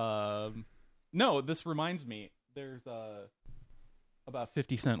 No, this reminds me. There's about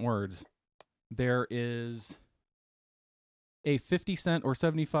 50-cent words. There is a 50-cent or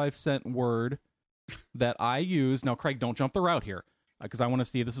 75-cent word that I use. Now, Craig, don't jump the route here, because I want to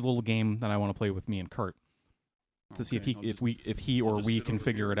see. This is a little game that I want to play with me and Kurt to see if he or we can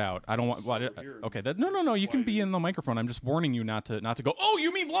figure it out. I don't want. Okay, no. You can be in the microphone. I'm just warning you not to go. Oh,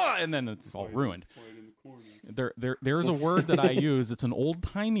 you mean blah, and then it's all ruined. There's a word that I use. It's an old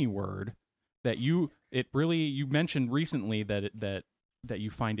timey word that you mentioned recently that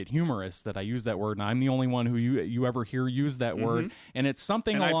you find it humorous that I use that word, and I'm the only one who you ever hear use that word, and it's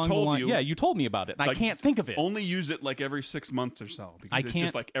something along the line. Yeah, you told me about it, and I can't think of it. Only use it like every 6 months or so, because it's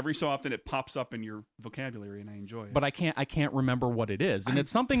just like every so often it pops up in your vocabulary, and I enjoy it. But I can't remember what it is, and it's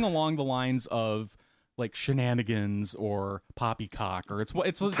something along the lines of like shenanigans or poppycock, or it's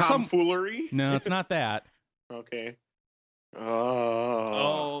tomfoolery. No, it's not that. Okay.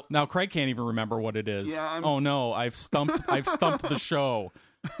 Oh. Now Craig can't even remember what it is. Yeah, Oh no, I've stumped the show.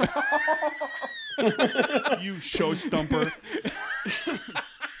 You show stumper.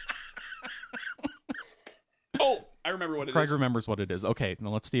 Oh, I remember what it is. Craig remembers what it is. Okay,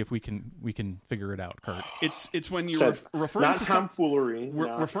 now let's see if we can figure it out, Kurt. It's when you're referring not to tomfoolery.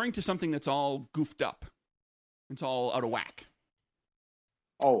 referring to something that's all goofed up. It's all out of whack.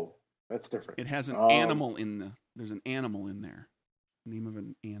 Oh, that's different. It has an animal there's an animal in there. The name of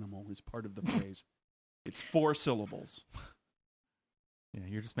an animal is part of the phrase. It's 4 syllables. Yeah,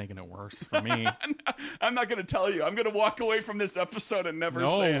 you're just making it worse for me. I'm not going to tell you. I'm going to walk away from this episode and never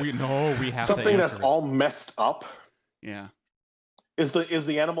say it. We have Something to that's answer it. all messed up. Yeah. Is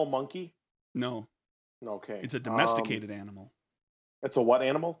the animal monkey? No. Okay. It's a domesticated animal. It's a what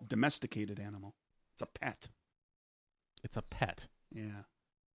animal? Domesticated animal. It's a pet. It's a pet. Yeah.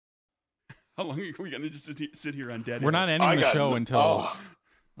 How long are we going to just sit here on dead We're air? not ending the show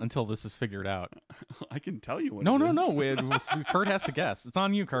until this is figured out. I can tell you what No. it is. Kurt has to guess. It's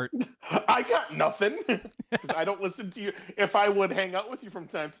on you, Kurt. I got nothing because I don't listen to you. If I would hang out with you from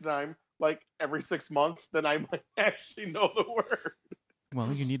time to time, like every 6 months, then I might actually know the word.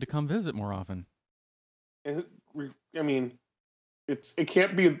 Well, you need to come visit more often. I mean, it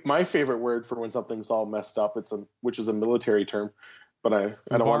can't be my favorite word for when something's all messed up. Which is a military term, but I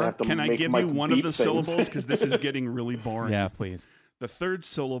don't want to have to. Can I make give Mike you one of beep the things. syllables? Because this is getting really boring. Yeah, please. The third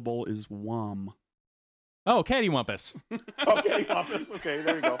syllable is wom. Oh, cattywampus. Okay, office. Okay,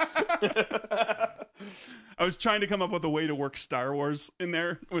 there you go. I was trying to come up with a way to work Star Wars in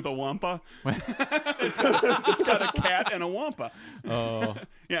there with a wampa. It's got a cat and a wampa. Oh,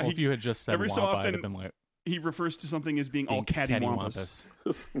 Yeah, well, if you had just said every wampa, so I'd often have been like, he refers to something as being all cattywampus.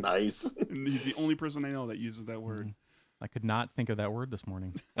 Nice. And he's the only person I know that uses that word. I could not think of that word this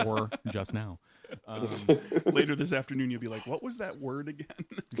morning or just now. Later this afternoon, you'll be like, "What was that word again?"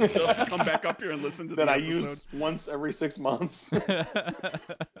 You'll have to come back up here and listen to that the I episode. use once every 6 months.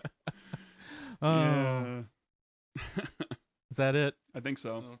 Yeah, Is that it? I think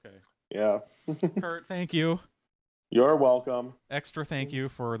so. Okay. Yeah. Kurt, thank you. You're welcome. Extra thank you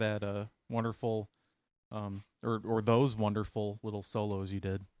for that wonderful, or those wonderful little solos you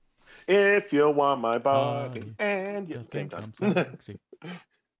did. If you want my body and you think think I'm sexy.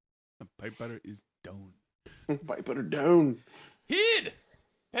 The pipe butter is done. Pipe butter down. Hid!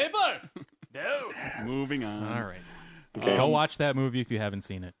 Paper! No! Moving on. All right. Okay. Go watch that movie if you haven't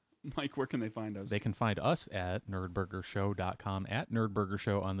seen it. Mike, where can they find us? They can find us at nerdburgershow.com, at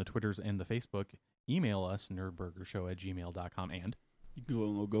nerdburgershow on the Twitters and the Facebook. Email us, nerdburgershow@gmail.com, and You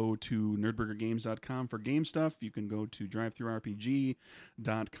can go to nerdburgergames.com for game stuff. You can go to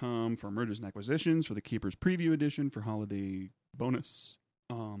drivethrurpg.com for mergers and acquisitions, for the Keepers Preview Edition, for holiday bonus.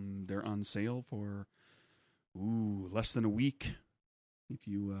 They're on sale for less than a week. If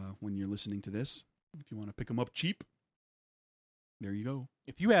you when you're listening to this, if you want to pick them up cheap, there you go.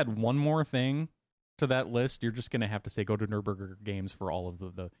 if you add one more thing to that list, you're just going to have to say go to Nerdburger Games for all of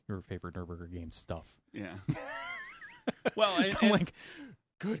your favorite Nerdburger Games stuff. Yeah. Well, I'm like,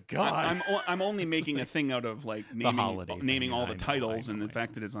 good God. I'm only making a thing out of like naming thing, all yeah, the titles and the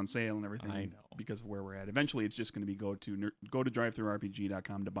fact that it's on sale and everything. I know. Because of where we're at. Eventually, it's just going to be go to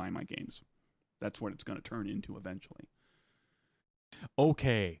drivethrurpg.com to buy my games. That's what it's going to turn into eventually.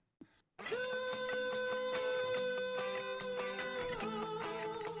 Okay.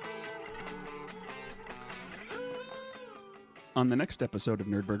 On the next episode of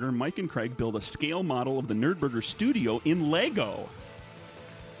Nerdburger, Mike and Craig build a scale model of the Nerdburger studio in Lego.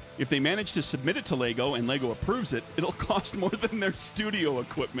 If they manage to submit it to Lego and Lego approves it, it'll cost more than their studio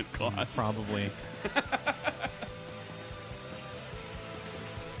equipment costs. Probably.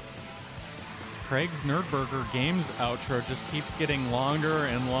 Craig's Nerdburger Games outro just keeps getting longer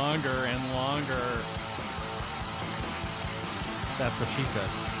and longer and longer. That's what she said.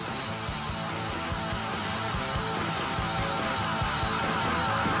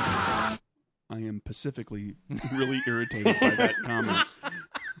 I am specifically really irritated by that comment.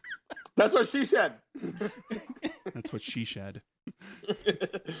 That's what she said. That's what she said.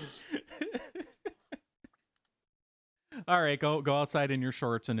 All right, go outside in your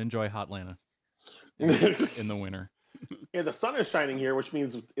shorts and enjoy Hotlanta in the winter. Yeah, the sun is shining here, which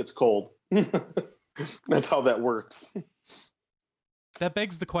means it's cold. That's how that works. That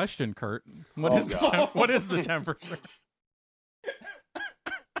begs the question, Kurt. Oh, What is the temperature?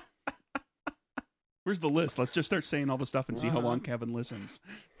 Where's the list? Let's just start saying all the stuff and see how long Kevin listens.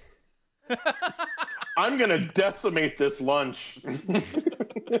 I'm going to decimate this lunch.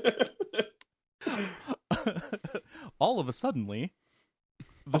 All of a sudden,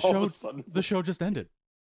 All of a sudden. the show just ended.